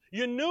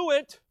 You knew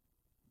it.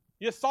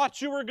 You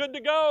thought you were good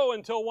to go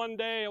until one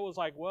day it was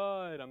like,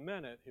 wait a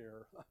minute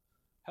here.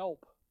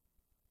 Help.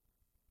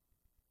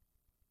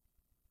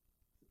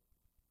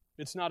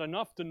 It's not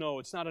enough to know.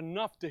 It's not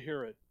enough to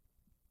hear it.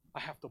 I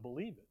have to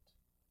believe it.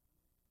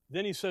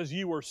 Then he says,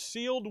 ye were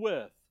sealed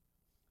with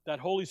that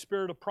Holy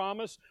Spirit of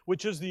promise,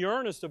 which is the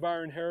earnest of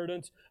our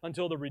inheritance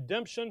until the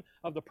redemption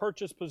of the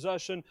purchased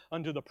possession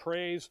unto the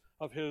praise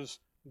of His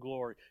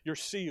glory. You're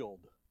sealed.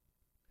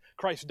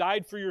 Christ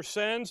died for your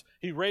sins.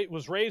 He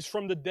was raised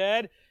from the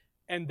dead.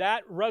 And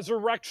that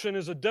resurrection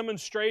is a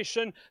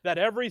demonstration that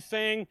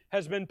everything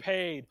has been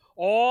paid.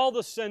 All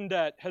the sin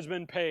debt has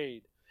been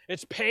paid.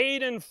 It's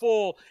paid in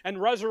full.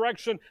 And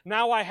resurrection,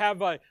 now I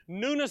have a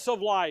newness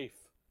of life.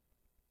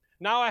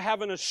 Now I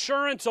have an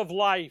assurance of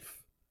life.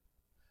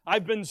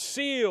 I've been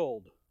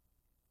sealed.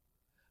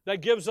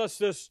 That gives us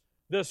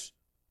this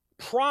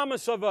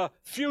promise of a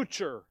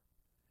future.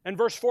 And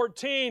verse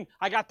 14,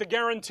 I got the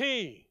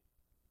guarantee.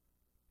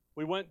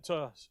 We went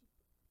to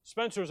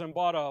Spencer's and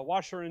bought a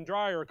washer and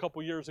dryer a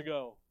couple years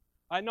ago.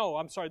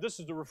 This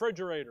is the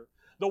refrigerator.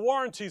 The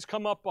warranties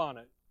come up on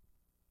it.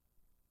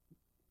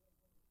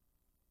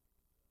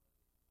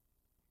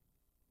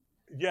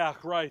 Yeah,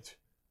 right.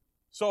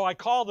 So I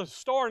called the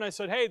store and I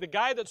said, hey, the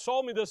guy that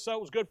sold me this said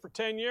it was good for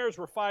 10 years.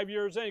 We're 5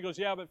 years in. He goes,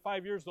 yeah, but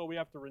 5 years though, we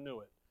have to renew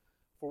it.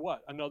 For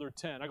what? Another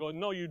 10. I go,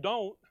 no, you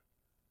don't.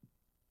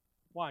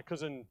 Why?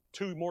 Because in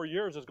 2 more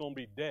years it's going to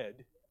be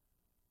dead.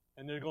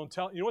 And they're going to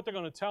tell, you know what they're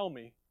going to tell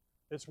me?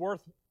 It's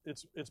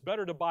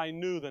better to buy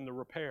new than to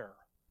repair.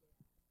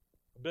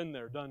 I've been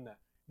there, done that.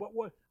 But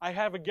what? I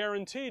have a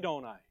guarantee,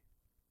 don't I?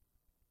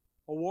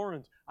 A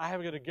warrant. I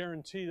have got a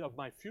guarantee of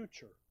my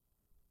future,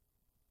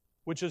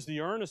 which is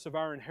the earnest of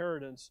our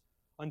inheritance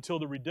until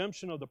the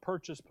redemption of the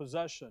purchased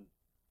possession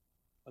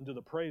unto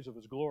the praise of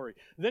His glory.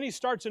 Then he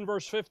starts in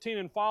verse 15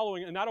 and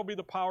following, and that'll be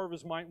the power of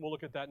His might, and we'll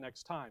look at that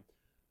next time.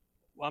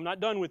 Well, I'm not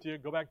done with you.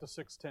 Go back to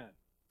 6:10.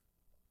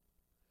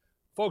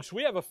 Folks,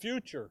 we have a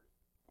future.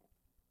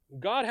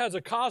 God has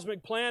a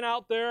cosmic plan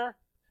out there,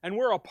 and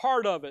we're a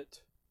part of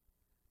it.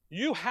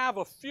 You have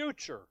a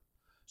future.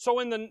 So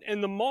in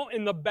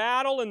the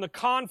battle, in the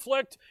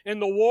conflict, in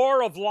the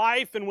war of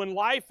life, and when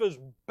life is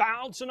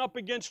bouncing up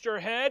against your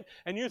head,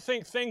 and you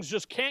think things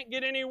just can't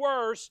get any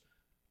worse,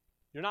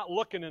 you're not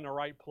looking in the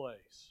right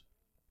place.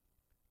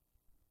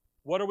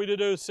 What are we to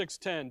do?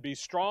 6:10. Be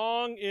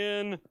strong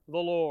in the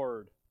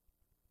Lord.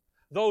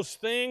 Those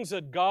things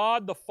that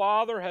God the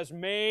Father has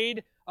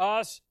made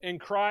us in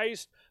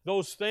Christ,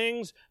 those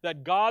things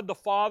that God the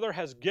Father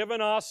has given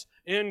us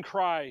in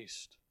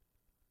Christ.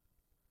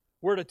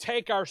 We're to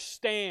take our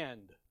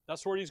stand.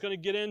 That's what he's going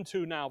to get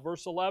into now.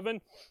 Verse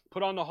 11,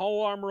 put on the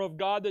whole armor of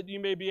God that you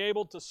may be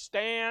able to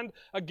stand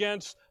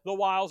against the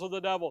wiles of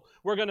the devil.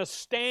 We're going to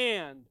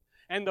stand.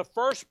 And the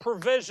first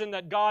provision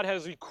that God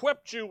has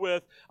equipped you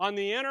with on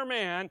the inner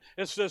man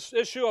is this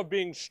issue of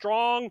being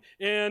strong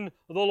in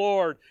the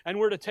Lord. And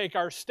we're to take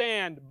our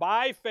stand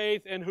by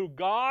faith in who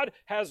God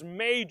has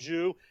made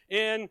you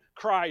in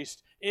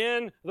Christ,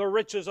 in the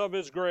riches of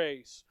His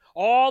grace.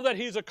 All that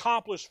He's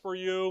accomplished for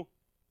you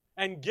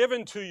and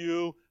given to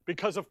you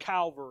because of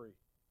Calvary.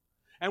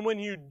 And when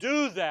you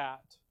do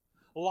that,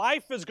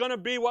 life is going to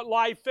be what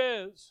life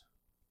is.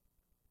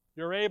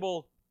 You're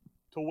able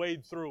to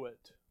wade through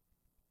it.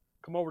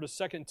 Come over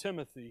to 2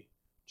 Timothy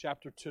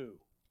chapter 2.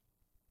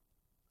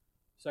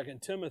 2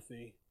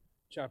 Timothy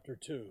chapter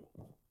 2.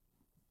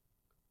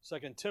 2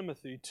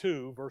 Timothy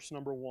 2, verse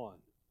number 1.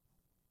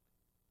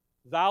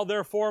 Thou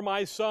therefore,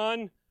 my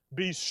son,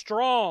 be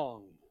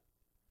strong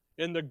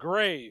in the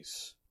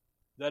grace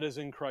that is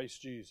in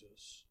Christ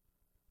Jesus.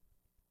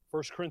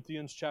 1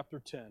 Corinthians chapter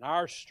 10.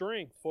 Our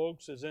strength,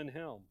 folks, is in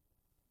Him.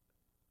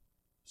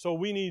 So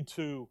we need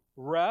to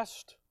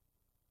rest.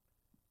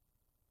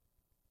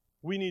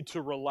 We need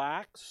to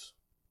relax.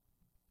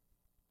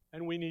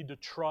 And we need to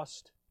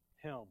trust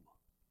Him.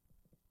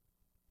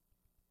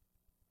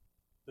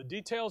 The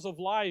details of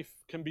life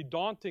can be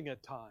daunting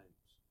at times.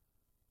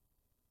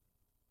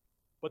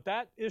 But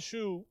that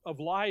issue of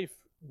life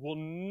will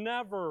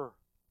never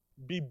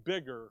be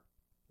bigger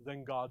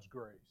than God's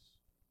grace.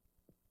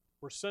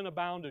 Where sin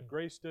abounded,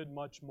 grace did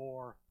much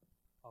more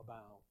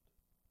abound.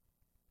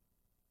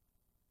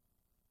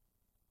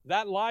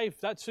 That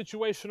life, that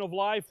situation of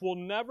life will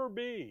never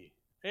be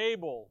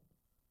able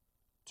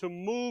to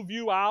move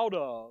you out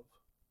of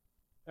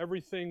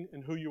everything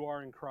and who you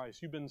are in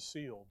Christ. You've been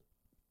sealed.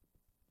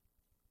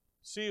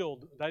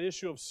 Sealed, that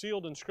issue of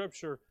sealed in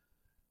Scripture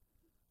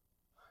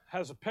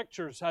has a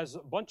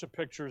bunch of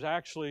pictures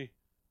actually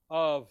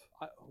of,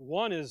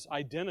 one is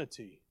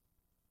identity.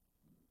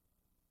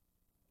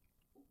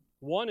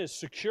 One is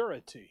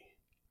security.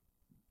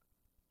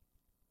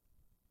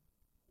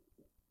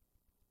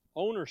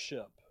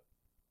 Ownership.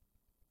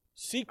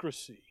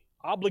 Secrecy.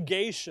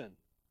 Obligation.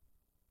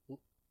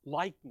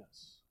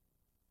 Likeness.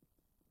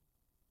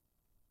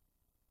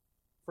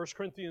 1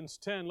 Corinthians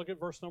 10, look at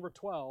verse number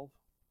 12.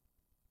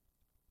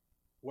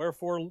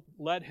 Wherefore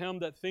let him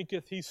that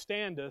thinketh he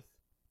standeth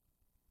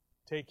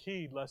take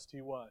heed lest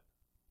he what?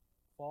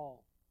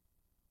 Fall.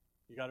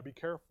 You got to be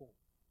careful.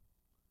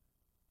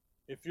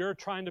 If you're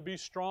trying to be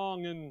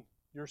strong in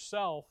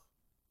yourself,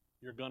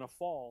 you're going to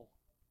fall.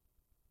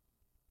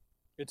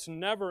 It's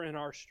never in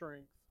our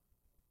strength.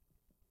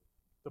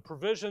 The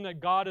provision that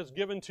God has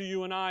given to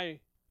you and I,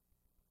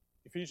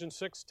 Ephesians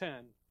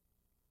 6:10,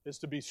 is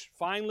to be,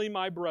 finally,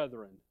 my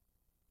brethren,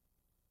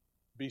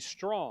 be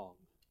strong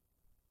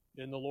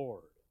in the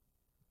Lord.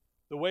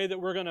 The way that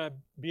we're going to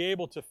be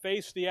able to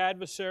face the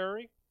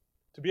adversary,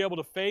 to be able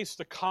to face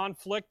the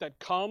conflict that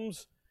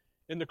comes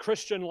in the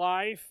Christian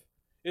life,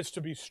 is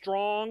to be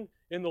strong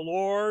in the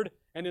Lord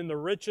and in the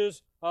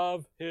riches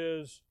of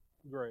His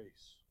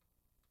grace.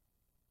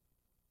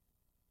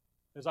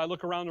 As I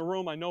look around the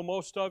room, I know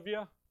most of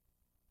you,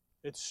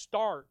 it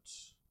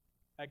starts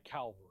at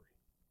Calvary.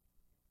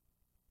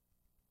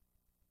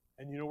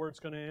 And you know where it's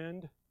going to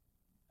end?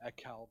 At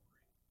Calvary.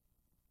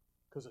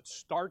 Because it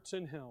starts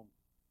in Him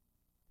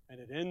and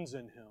it ends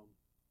in Him.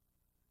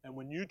 And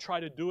when you try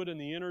to do it in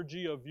the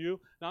energy of you,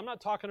 now I'm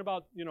not talking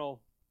about, you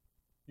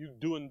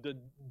doing the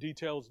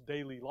details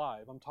daily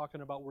live. I'm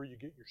talking about where you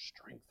get your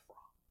strength from.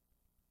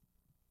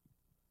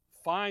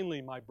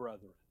 Finally, my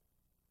brethren,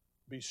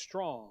 be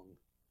strong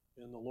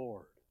in the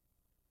Lord.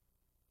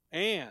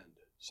 And,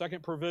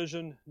 second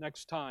provision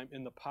next time,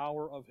 in the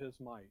power of His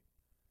might.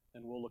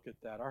 And we'll look at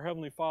that. Our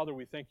Heavenly Father,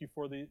 we thank You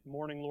for the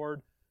morning,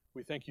 Lord.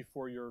 We thank You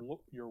for Your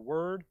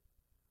Word.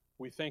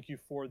 We thank You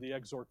for the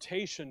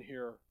exhortation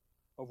here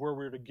of where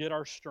we're to get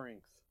our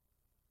strength.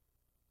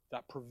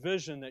 That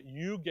provision that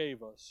You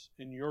gave us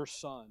in Your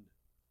Son.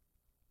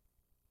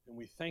 And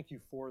we thank You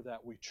for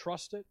that. We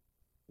trust it,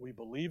 we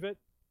believe it,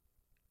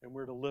 and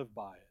we're to live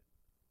by it.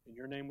 In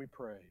Your name we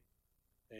pray.